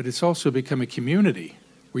 but it's also become a community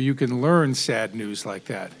where you can learn sad news like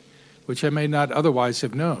that, which I may not otherwise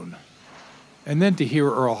have known. And then to hear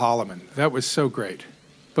Earl Holliman, that was so great.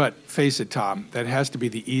 But face it, Tom, that has to be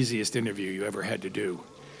the easiest interview you ever had to do.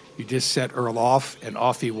 You just set Earl off, and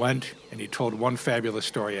off he went, and he told one fabulous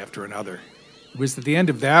story after another. It was at the end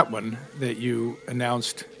of that one that you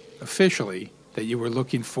announced officially that you were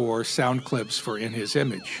looking for sound clips for In His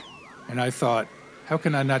Image. And I thought, how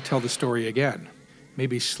can I not tell the story again?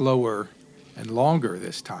 Maybe slower and longer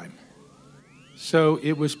this time. So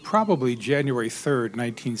it was probably January 3rd,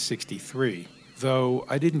 1963, though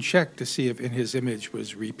I didn't check to see if In His Image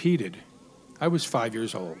was repeated. I was 5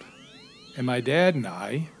 years old, and my dad and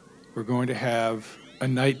I were going to have a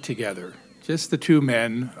night together, just the two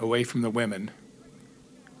men away from the women.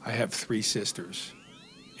 I have 3 sisters,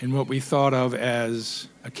 in what we thought of as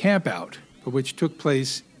a camp-out, but which took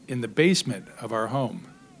place in the basement of our home.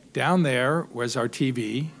 Down there was our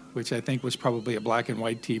TV, which I think was probably a black and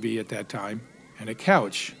white TV at that time, and a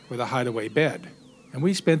couch with a hideaway bed. And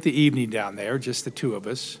we spent the evening down there, just the two of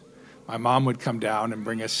us. My mom would come down and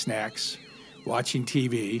bring us snacks, watching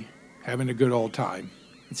TV, having a good old time.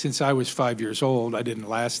 And since I was 5 years old, I didn't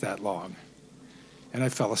last that long. And I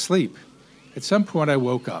fell asleep. At some point I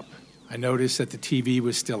woke up. I noticed that the TV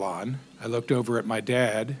was still on. I looked over at my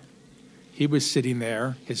dad. He was sitting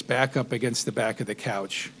there, his back up against the back of the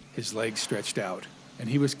couch, his legs stretched out. And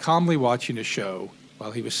he was calmly watching a show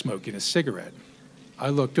while he was smoking a cigarette. I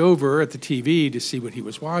looked over at the TV to see what he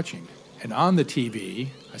was watching. And on the TV,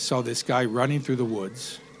 I saw this guy running through the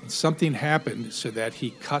woods. And something happened so that he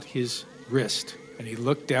cut his wrist. And he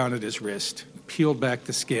looked down at his wrist, peeled back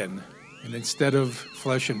the skin. And instead of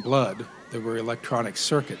flesh and blood, there were electronic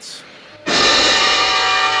circuits.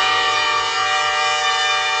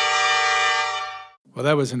 Well,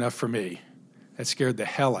 that was enough for me. That scared the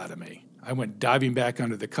hell out of me. I went diving back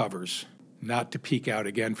under the covers, not to peek out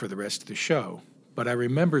again for the rest of the show. But I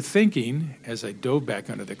remember thinking, as I dove back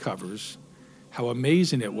under the covers, how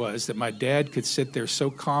amazing it was that my dad could sit there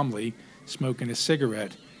so calmly, smoking a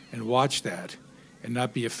cigarette, and watch that, and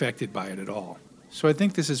not be affected by it at all. So I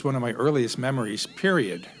think this is one of my earliest memories,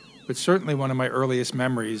 period. But certainly one of my earliest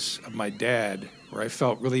memories of my dad, where I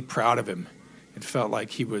felt really proud of him, and felt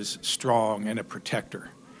like he was strong and a protector.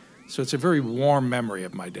 So it's a very warm memory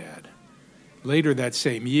of my dad. Later that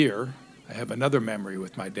same year, I have another memory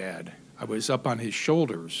with my dad. I was up on his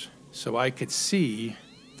shoulders, so I could see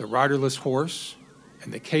the riderless horse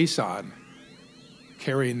and the caisson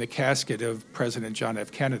carrying the casket of President John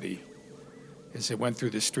F. Kennedy as it went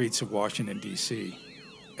through the streets of Washington, D.C.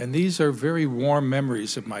 And these are very warm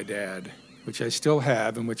memories of my dad, which I still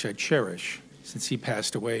have and which I cherish since he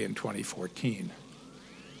passed away in 2014.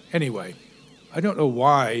 Anyway, I don't know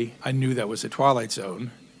why I knew that was a Twilight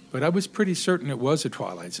Zone, but I was pretty certain it was a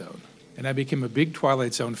Twilight Zone. And I became a big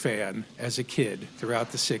Twilight Zone fan as a kid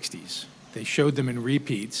throughout the 60s. They showed them in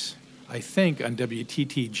repeats, I think on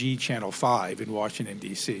WTTG Channel 5 in Washington,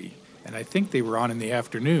 D.C. and I think they were on in the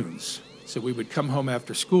afternoons. So we would come home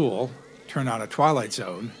after school, turn on a Twilight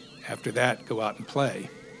Zone, after that go out and play.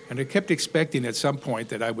 And I kept expecting at some point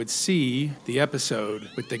that I would see the episode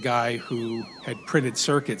with the guy who had printed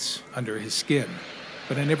circuits under his skin,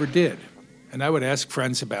 but I never did. And I would ask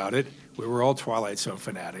friends about it. We were all Twilight Zone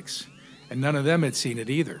fanatics, and none of them had seen it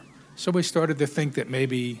either. So we started to think that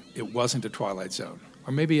maybe it wasn't a Twilight Zone,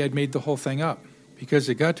 or maybe I'd made the whole thing up, because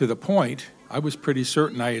it got to the point I was pretty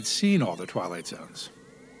certain I had seen all the Twilight Zones.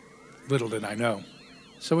 Little did I know.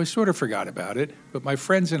 So I sort of forgot about it, but my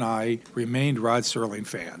friends and I remained Rod Serling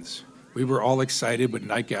fans. We were all excited when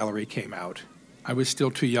Night Gallery came out. I was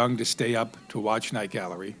still too young to stay up to watch Night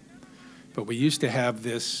Gallery, but we used to have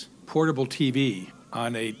this portable TV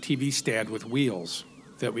on a TV stand with wheels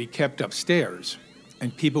that we kept upstairs,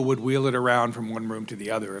 and people would wheel it around from one room to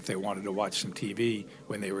the other if they wanted to watch some TV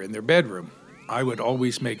when they were in their bedroom. I would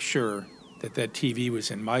always make sure that that TV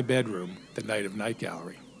was in my bedroom the night of Night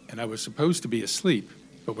Gallery, and I was supposed to be asleep.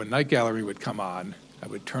 But when Night Gallery would come on, I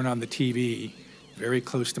would turn on the TV very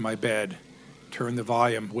close to my bed, turn the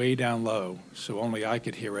volume way down low so only I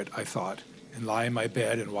could hear it, I thought, and lie in my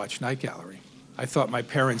bed and watch Night Gallery. I thought my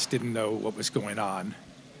parents didn't know what was going on,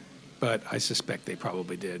 but I suspect they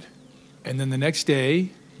probably did. And then the next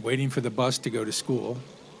day, waiting for the bus to go to school,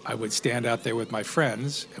 I would stand out there with my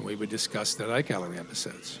friends and we would discuss the Night Gallery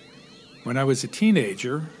episodes. When I was a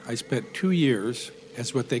teenager, I spent 2 years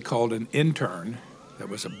as what they called an intern, that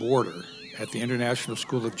was a boarder, at the International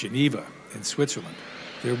School of Geneva in Switzerland.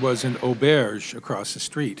 There was an auberge across the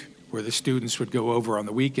street where the students would go over on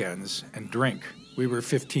the weekends and drink. We were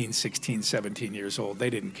 15, 16, 17 years old. They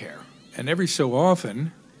didn't care. And every so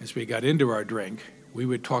often, as we got into our drink, we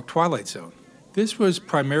would talk Twilight Zone. This was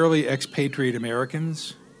primarily expatriate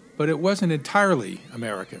Americans, but it wasn't entirely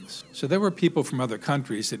Americans. So there were people from other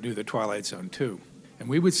countries that knew the Twilight Zone too. And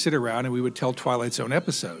we would sit around and we would tell Twilight Zone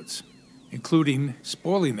episodes, including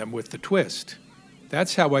spoiling them with the twist.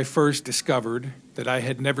 That's how I first discovered that I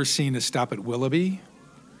had never seen A Stop at Willoughby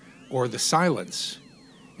or The Silence,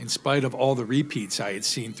 in spite of all the repeats I had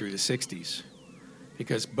seen through the 60s,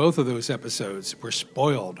 because both of those episodes were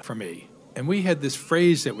spoiled for me. And we had this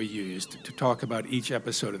phrase that we used to talk about each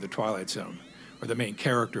episode of The Twilight Zone, or the main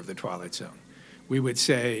character of The Twilight Zone. We would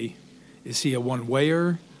say, is he a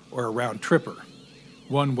one-wayer or a round-tripper?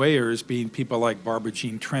 One-wayers being people like Barbara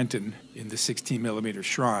Jean Trenton in the 16mm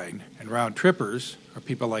Shrine, and round-trippers are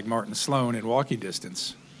people like Martin Sloan in Walking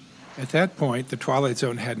Distance. At that point, the Twilight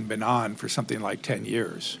Zone hadn't been on for something like 10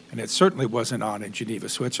 years, and it certainly wasn't on in Geneva,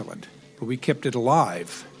 Switzerland. But we kept it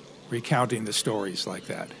alive, recounting the stories like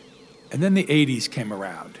that. And then the 80s came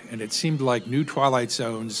around, and it seemed like new Twilight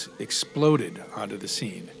Zones exploded onto the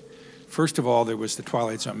scene. First of all, there was the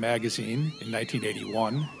Twilight Zone magazine in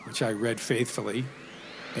 1981, which I read faithfully,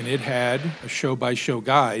 and it had a show-by-show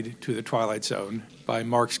guide to the Twilight Zone by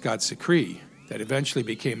Mark Scott Zicree that eventually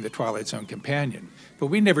became the Twilight Zone Companion. But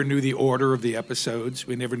we never knew the order of the episodes.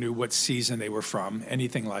 We never knew what season they were from,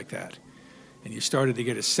 anything like that. And you started to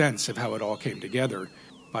get a sense of how it all came together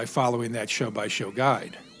by following that show-by-show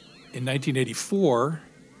guide. In 1984,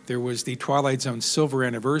 there was the Twilight Zone Silver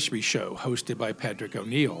Anniversary show hosted by Patrick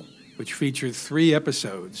O'Neill, which featured 3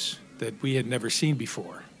 episodes that we had never seen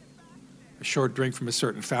before. A Short Drink from a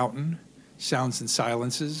Certain Fountain, Sounds and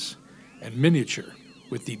Silences, and Miniature,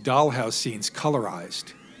 with the dollhouse scenes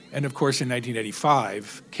colorized. And of course, in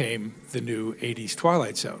 1985 came the new 80s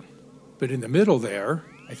Twilight Zone. But in the middle there,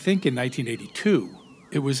 I think in 1982,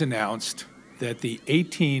 it was announced that the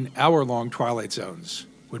 18-hour-long Twilight Zones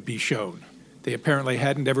would be shown. They apparently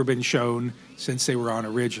hadn't ever been shown since they were on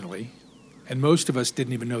originally, and most of us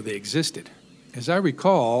didn't even know they existed. As I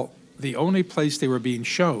recall, the only place they were being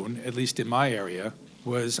shown, at least in my area,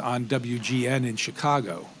 was on WGN in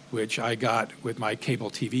Chicago, which I got with my cable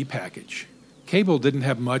TV package. Cable didn't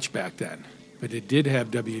have much back then, but it did have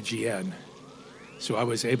WGN, so I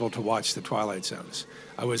was able to watch the Twilight Zones.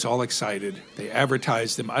 I was all excited. They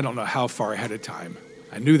advertised them, I don't know how far ahead of time.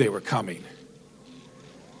 I knew they were coming.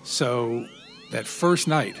 So that first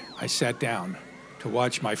night, I sat down to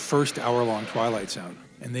watch my first hour-long Twilight Zone,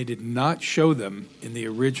 and they did not show them in the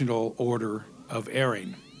original order of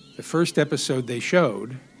airing. The first episode they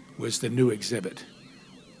showed was the new exhibit.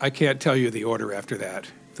 I can't tell you the order after that,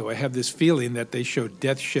 though I have this feeling that they showed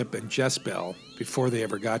Death Ship and Jezebel before they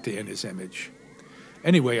ever got to In His Image.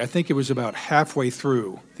 Anyway, I think it was about halfway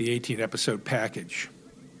through the 18-episode package.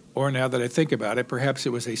 Or now that I think about it, perhaps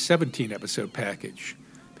it was a 17-episode package,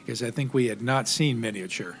 because I think we had not seen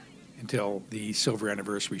Miniature until the Silver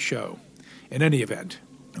Anniversary show. In any event,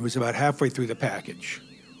 it was about halfway through the package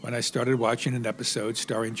when I started watching an episode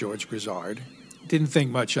starring George Grizzard, Didn't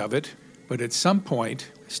think much of it, but at some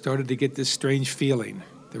point, I started to get this strange feeling.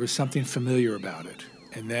 There was something familiar about it.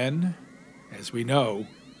 And then, as we know,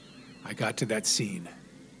 I got to that scene.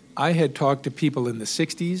 I had talked to people in the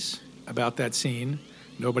 60s about that scene.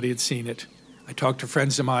 Nobody had seen it. I talked to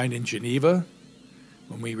friends of mine in Geneva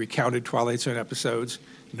when we recounted Twilight Zone episodes.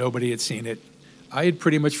 Nobody had seen it. I had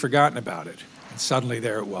pretty much forgotten about it. And suddenly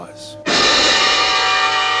there it was.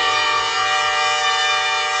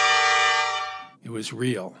 It was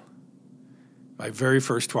real. My very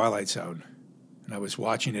first Twilight Zone. And I was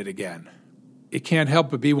watching it again. It can't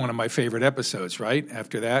help but be one of my favorite episodes, right?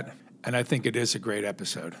 After that. And I think it is a great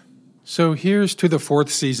episode. So here's to the 4th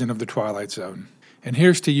season of The Twilight Zone. And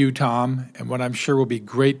here's to you, Tom, and what I'm sure will be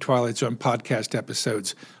great Twilight Zone podcast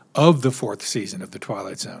episodes of the 4th season of The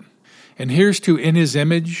Twilight Zone. And here's to In His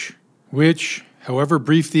Image, which, however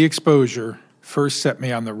brief the exposure, first set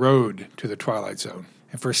me on the road to The Twilight Zone,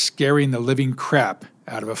 and for scaring the living crap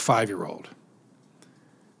out of a 5-year-old.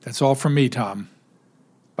 That's all from me, Tom.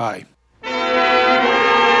 Bye.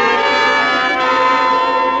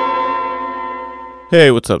 Hey,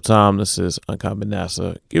 what's up, Tom? This is Uncommon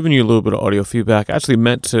NASA, giving you a little bit of audio feedback. I actually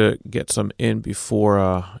meant to get some in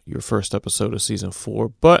before your first episode of Season 4,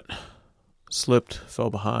 but slipped, fell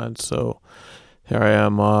behind, so here I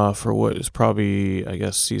am for what is probably, I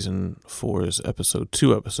guess, Season 4's Episode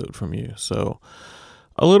 2 episode from you. So,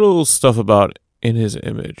 a little stuff about In His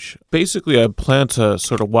Image. Basically, I plan to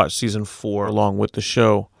sort of watch Season 4 along with the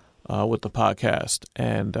show, with the podcast,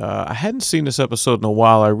 and I hadn't seen this episode in a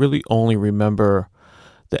while. I really only remember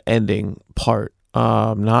the ending part,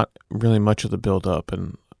 not really much of the build-up,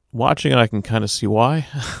 and watching it, I can kind of see why.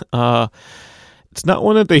 It's not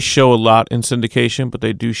one that they show a lot in syndication, but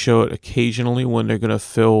they do show it occasionally when they're going to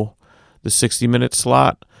fill the 60-minute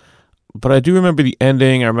slot. But I do remember the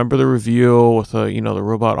ending. I remember the reveal with the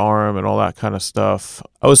robot arm and all that kind of stuff.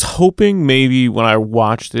 I was hoping maybe when I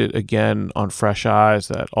watched it again on fresh eyes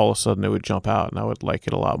that all of a sudden it would jump out and I would like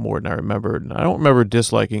it a lot more than I remembered. And I don't remember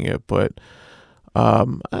disliking it, but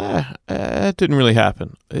it didn't really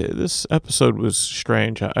happen. This episode was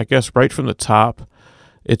strange. I guess right from the top,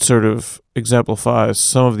 it sort of exemplifies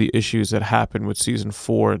some of the issues that happened with Season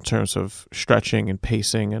 4 in terms of stretching and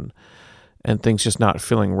pacing and things just not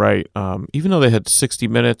feeling right. Even though they had 60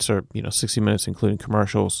 minutes or 60 minutes including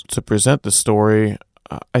commercials to present the story,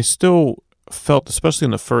 I still felt, especially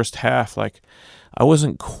in the first half, like I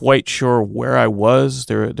wasn't quite sure where I was.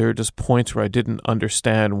 There were just points where I didn't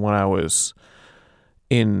understand when I was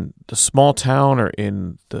in the small town or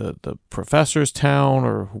in the professor's town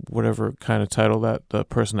or whatever kind of title that the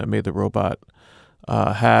person that made the robot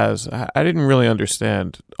has. I didn't really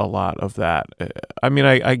understand a lot of that. I mean,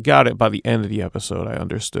 I got it by the end of the episode. I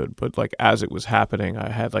understood, but like as it was happening, I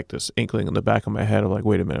had like this inkling in the back of my head of like,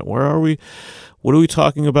 wait a minute, where are we? What are we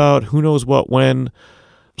talking about? Who knows what, when?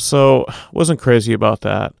 So wasn't crazy about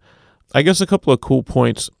that. I guess a couple of cool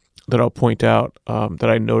points that I'll point out that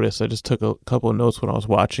I noticed. I just took a couple of notes when I was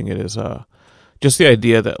watching it. Is just the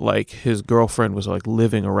idea that like his girlfriend was like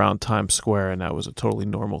living around Times Square, and that was a totally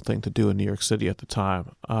normal thing to do in New York City at the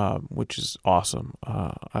time, which is awesome.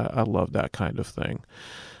 I love that kind of thing.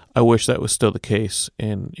 I wish that was still the case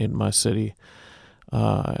in my city.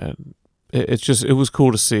 And it was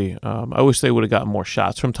cool to see. I wish they would have gotten more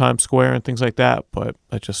shots from Times Square and things like that, but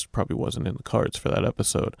that just probably wasn't in the cards for that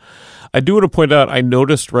episode. I do want to point out, I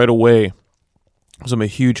noticed right away, because I'm a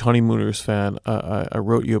huge Honeymooners fan, I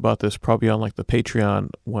wrote you about this probably on like the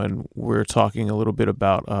Patreon when we're talking a little bit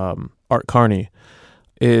about Art Carney,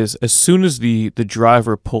 is as soon as the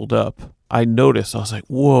driver pulled up, I noticed, I was like,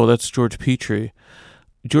 whoa, that's George Petrie.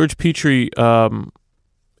 George Petrie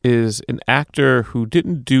is an actor who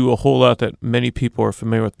didn't do a whole lot that many people are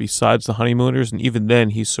familiar with besides the Honeymooners, and even then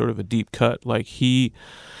he's sort of a deep cut. Like he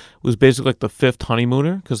was basically like the 5th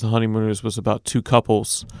Honeymooner, because the Honeymooners was about 2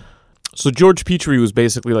 couples. So George Petrie was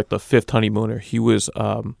basically like the 5th Honeymooner. He was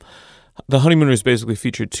the Honeymooners basically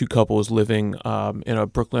featured 2 couples living in a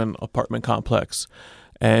Brooklyn apartment complex,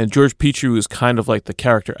 and George Petrie was kind of like the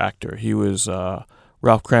character actor. He was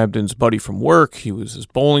Ralph Cramden's buddy from work. He was his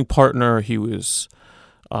bowling partner. He was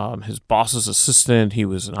his boss's assistant. He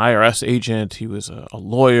was an IRS agent. He was a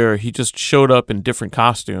lawyer. He just showed up in different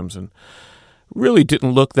costumes and really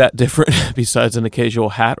didn't look that different besides an occasional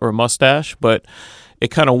hat or mustache, but it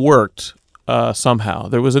kind of worked somehow.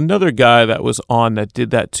 There was another guy that was on that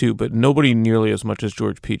did that too, but nobody nearly as much as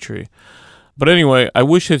George Petrie. But anyway, I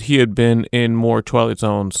wish that he had been in more Twilight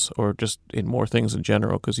Zones or just in more things in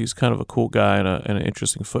general, because he's kind of a cool guy and an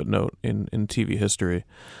interesting footnote in TV history.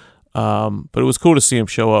 But it was cool to see him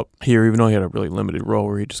show up here, even though he had a really limited role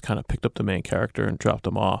where he just kind of picked up the main character and dropped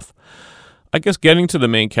him off. I guess getting to the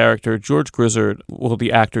main character, George Grizzard, well,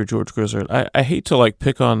 the actor George Grizzard, I hate to like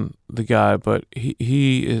pick on the guy, but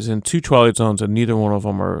he is in 2 Twilight Zones, and neither one of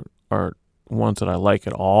them are ones that I like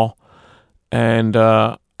at all. And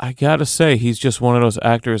I gotta say, he's just one of those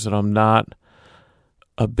actors that I'm not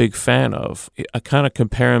a big fan of. I kind of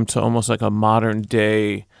compare him to almost like a modern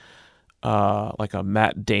day, like a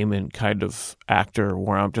Matt Damon kind of actor,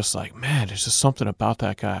 where I'm just like, man, there's just something about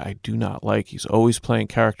that guy I do not like. He's always playing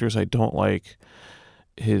characters I don't like.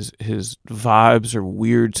 His vibes are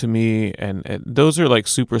weird to me, and those are like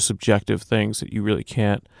super subjective things that you really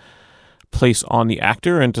can't place on the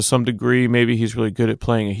actor. And to some degree, maybe he's really good at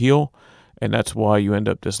playing a heel, and that's why you end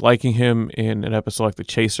up disliking him in an episode like The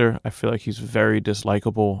Chaser. I feel like he's very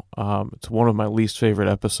dislikable. It's one of my least favorite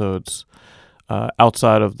episodes.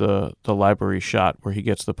 Outside of the library shot where he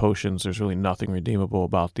gets the potions, there's really nothing redeemable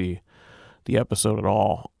about the episode at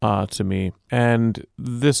all to me. And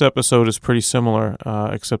this episode is pretty similar,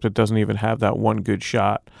 except it doesn't even have that one good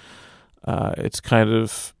shot. It's kind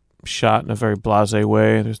of shot in a very blasé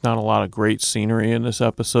way. There's not a lot of great scenery in this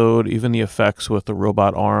episode. Even the effects with the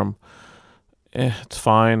robot arm, it's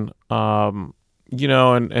fine. And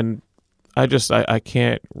I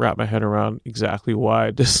can't wrap my head around exactly why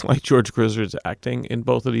I dislike George Grizzard's acting in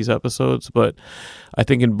both of these episodes, but I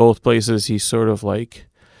think in both places he sort of like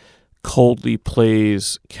coldly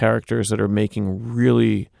plays characters that are making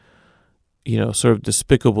really, sort of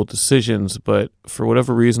despicable decisions, but for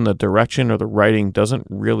whatever reason the direction or the writing doesn't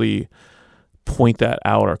really point that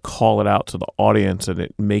out or call it out to the audience, and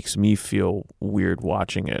it makes me feel weird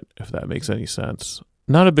watching it, if that makes any sense.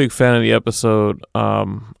 Not a big fan of the episode.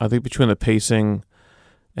 I think between the pacing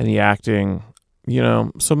and the acting,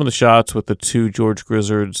 some of the shots with the 2 George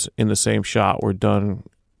Grizzards in the same shot were done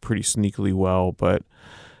pretty sneakily well, but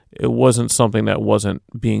it wasn't something that wasn't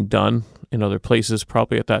being done in other places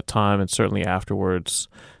probably at that time, and certainly afterwards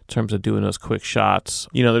in terms of doing those quick shots.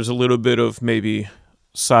 There's a little bit of maybe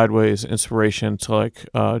sideways inspiration to like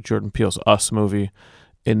Jordan Peele's Us movie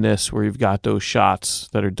in this, where you've got those shots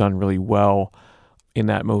that are done really well in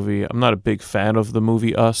that movie. I'm not a big fan of the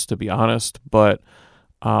movie Us, to be honest, but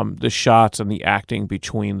the shots and the acting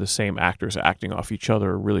between the same actors acting off each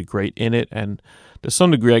other are really great in it, and to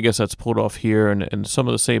some degree I guess that's pulled off here, and some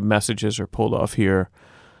of the same messages are pulled off here.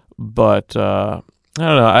 But I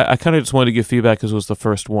don't know, I kind of just wanted to give feedback because it was the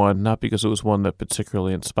first one, not because it was one that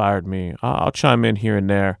particularly inspired me. I'll chime in here and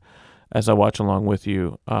there as I watch along with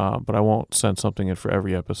you, but I won't send something in for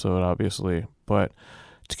every episode, obviously. But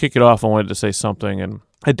to kick it off, I wanted to say something, and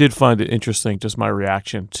I did find it interesting, just my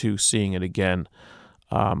reaction to seeing it again.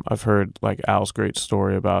 I've heard like Al's great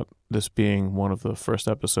story about this being one of the first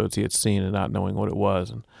episodes he had seen and not knowing what it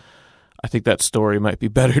was, and I think that story might be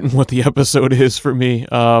better than what the episode is for me.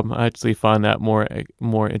 I actually find that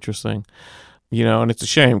more interesting, and it's a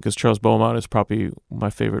shame because Charles Beaumont is probably my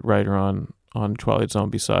favorite writer on Twilight Zone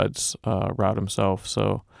besides Rowd himself.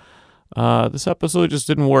 So this episode just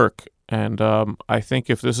didn't work. And I think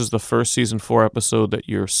if this is the first season 4 episode that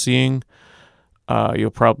you're seeing,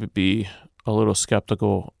 you'll probably be a little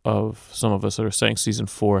skeptical of some of us that are saying season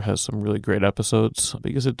 4 has some really great episodes,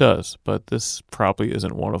 because it does. But this probably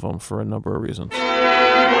isn't one of them for a number of reasons.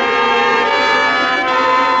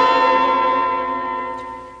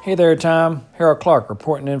 Hey there, Tom. Harold Clark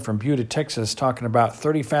reporting in from Buda, Texas, talking about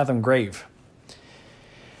 30 Fathom Grave.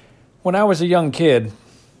 When I was a young kid,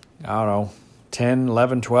 I don't know, 10,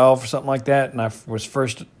 11, 12, something like that, and I was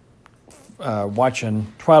first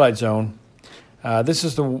watching Twilight Zone. This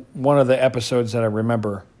is one of the episodes that I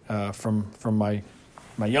remember from my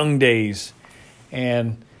young days.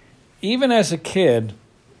 And even as a kid,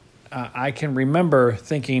 I can remember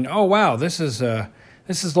thinking, "Oh wow, this is a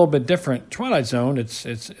little bit different. Twilight Zone,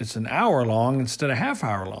 it's an hour long instead of half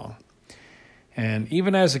hour long." And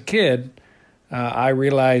even as a kid, I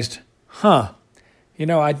realized,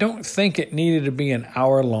 I don't think it needed to be an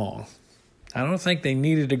hour long. I don't think they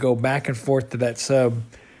needed to go back and forth to that sub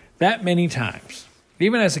that many times,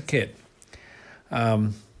 even as a kid.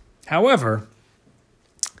 However,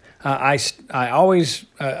 I always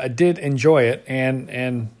did enjoy it,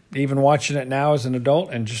 and even watching it now as an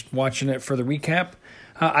adult and just watching it for the recap,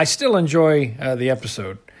 I still enjoy the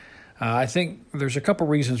episode. I think there's a couple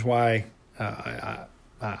reasons why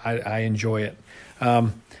I enjoy it.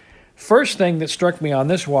 First thing that struck me on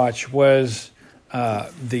this watch was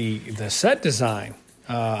the set design.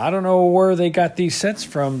 I don't know where they got these sets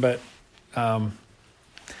from, but I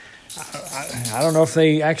don't know if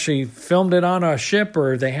they actually filmed it on a ship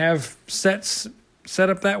or they have sets set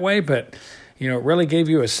up that way, but it really gave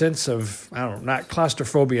you a sense of, I don't know, not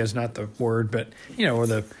claustrophobia is not the word, but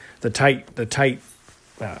the tight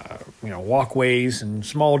walkways and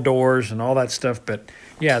small doors and all that stuff. But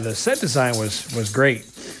yeah, the set design was great.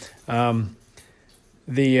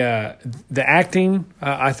 The acting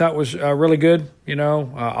I thought was really good.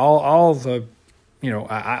 All the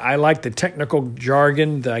I like the technical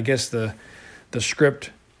jargon. I guess the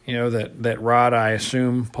script that Rod, I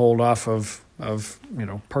assume, pulled off of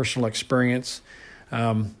personal experience.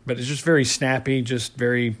 But it's just very snappy, just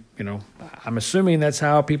very, I'm assuming that's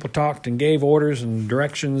how people talked and gave orders and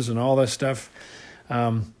directions and all that stuff.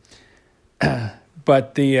 But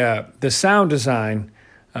the sound design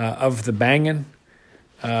of the banging,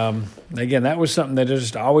 again, that was something that I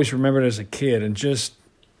just always remembered as a kid, and just,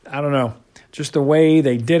 I don't know, just the way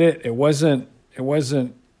they did it. It wasn't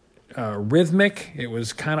rhythmic. It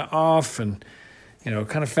was kind of off and,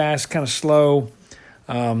 kind of fast, kind of slow.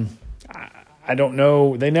 I don't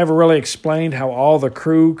know. They never really explained how all the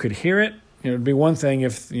crew could hear it. It'd be one thing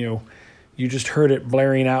if you just heard it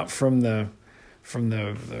blaring out from the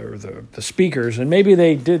speakers, and maybe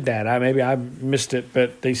they did that. Maybe I missed it,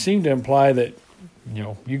 but they seemed to imply that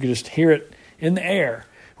you could just hear it in the air,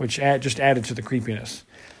 which just added to the creepiness.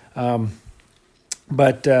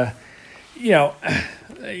 But did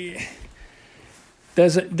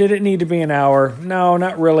it need to be an hour? No,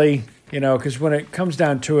 not really. Because when it comes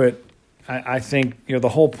down to it, I think the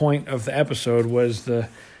whole point of the episode was the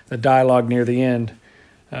dialogue near the end,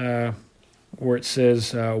 where it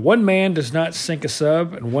says, "One man does not sink a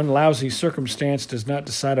sub, and one lousy circumstance does not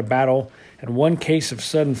decide a battle, and one case of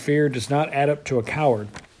sudden fear does not add up to a coward.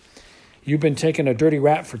 You've been taking a dirty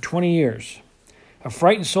rap for 20 years. A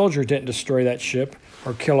frightened soldier didn't destroy that ship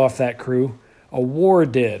or kill off that crew. A war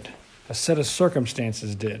did. A set of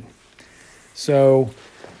circumstances did." So,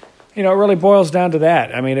 it really boils down to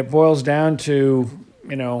that. It boils down to,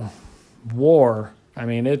 war.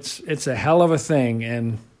 It's a hell of a thing,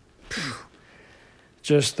 and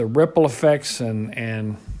just the ripple effects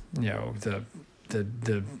and the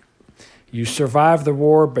you survive the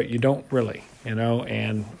war, but you don't really, and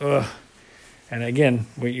again,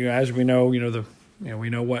 as we know, we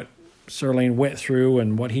know what Serling went through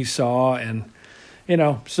and what he saw, and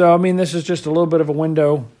so this is just a little bit of a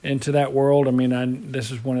window into that world. This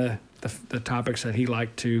is one of the topics that he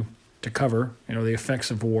liked to cover, the effects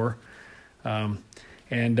of war. But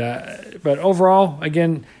overall,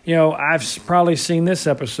 again, I've probably seen this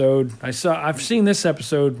episode. I've seen this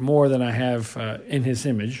episode more than I have In His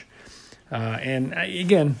Image. And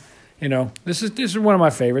again, this is one of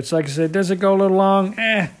my favorites. Like I said, does it go a little long?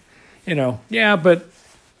 Yeah, but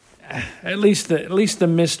at least the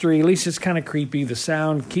mystery, at least it's kind of creepy. The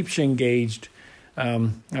sound keeps you engaged.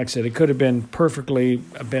 Like I said, it could have been perfectly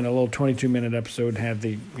been a little 22-minute episode, had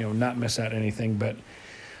the not miss out anything, but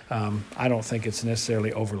I don't think it's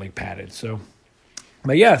necessarily overly padded. So,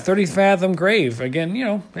 but yeah, 30 Fathom Grave again.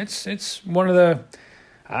 It's one of the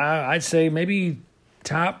I'd say maybe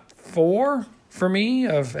top 4 for me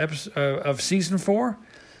of season 4.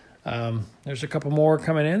 There's a couple more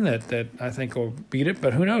coming in that I think will beat it,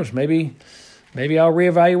 but who knows? Maybe I'll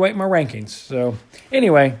reevaluate my rankings. So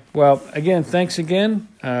anyway, well, again, thanks again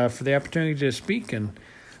for the opportunity to speak, and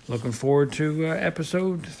looking forward to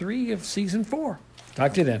episode 3 of season 4.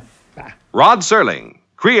 Talk to you then. Bye. Rod Serling,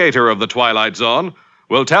 creator of The Twilight Zone,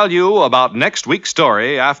 will tell you about next week's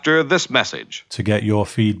story after this message. To get your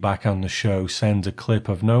feedback on the show, send a clip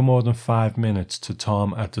of no more than 5 minutes to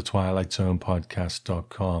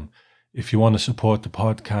tom@thetwilightzonepodcast.com. If you want to support the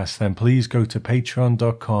podcast, then please go to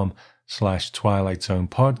patreon.com/Twilight Zone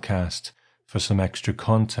Podcast for some extra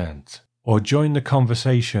content. Or join the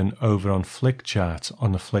conversation over on FlickChat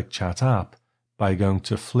on the FlickChat app by going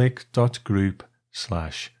to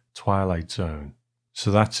flick.group/Twilight Zone.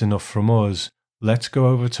 So that's enough from us. Let's go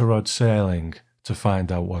over to Rod Serling to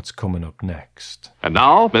find out what's coming up next. And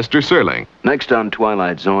now, Mr. Serling. Next on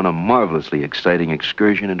Twilight Zone, a marvelously exciting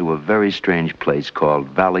excursion into a very strange place called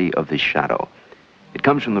Valley of the Shadow. It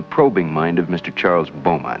comes from the probing mind of Mr. Charles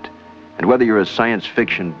Beaumont. And whether you're a science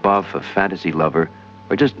fiction buff, a fantasy lover,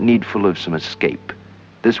 or just needful of some escape,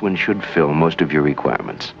 this one should fill most of your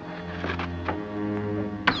requirements.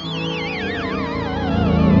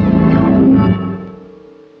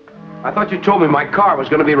 I thought you told me my car was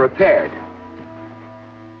going to be repaired.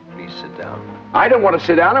 Please sit down. I don't want to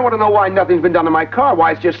sit down. I want to know why nothing's been done to my car,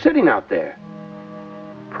 why it's just sitting out there.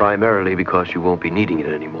 Primarily because you won't be needing it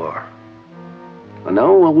anymore.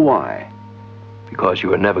 No? Well, why? Because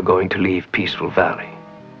you are never going to leave Peaceful Valley.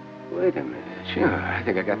 Wait a minute. Sure, I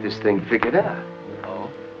think I got this thing figured out. Oh?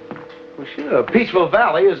 Well, sure. Peaceful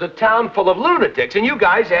Valley is a town full of lunatics, and you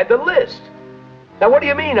guys had the list. Now, what do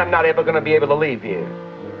you mean I'm not ever going to be able to leave here?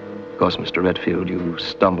 Of course, Mr. Redfield, you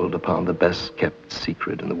stumbled upon the best-kept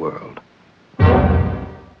secret in the world.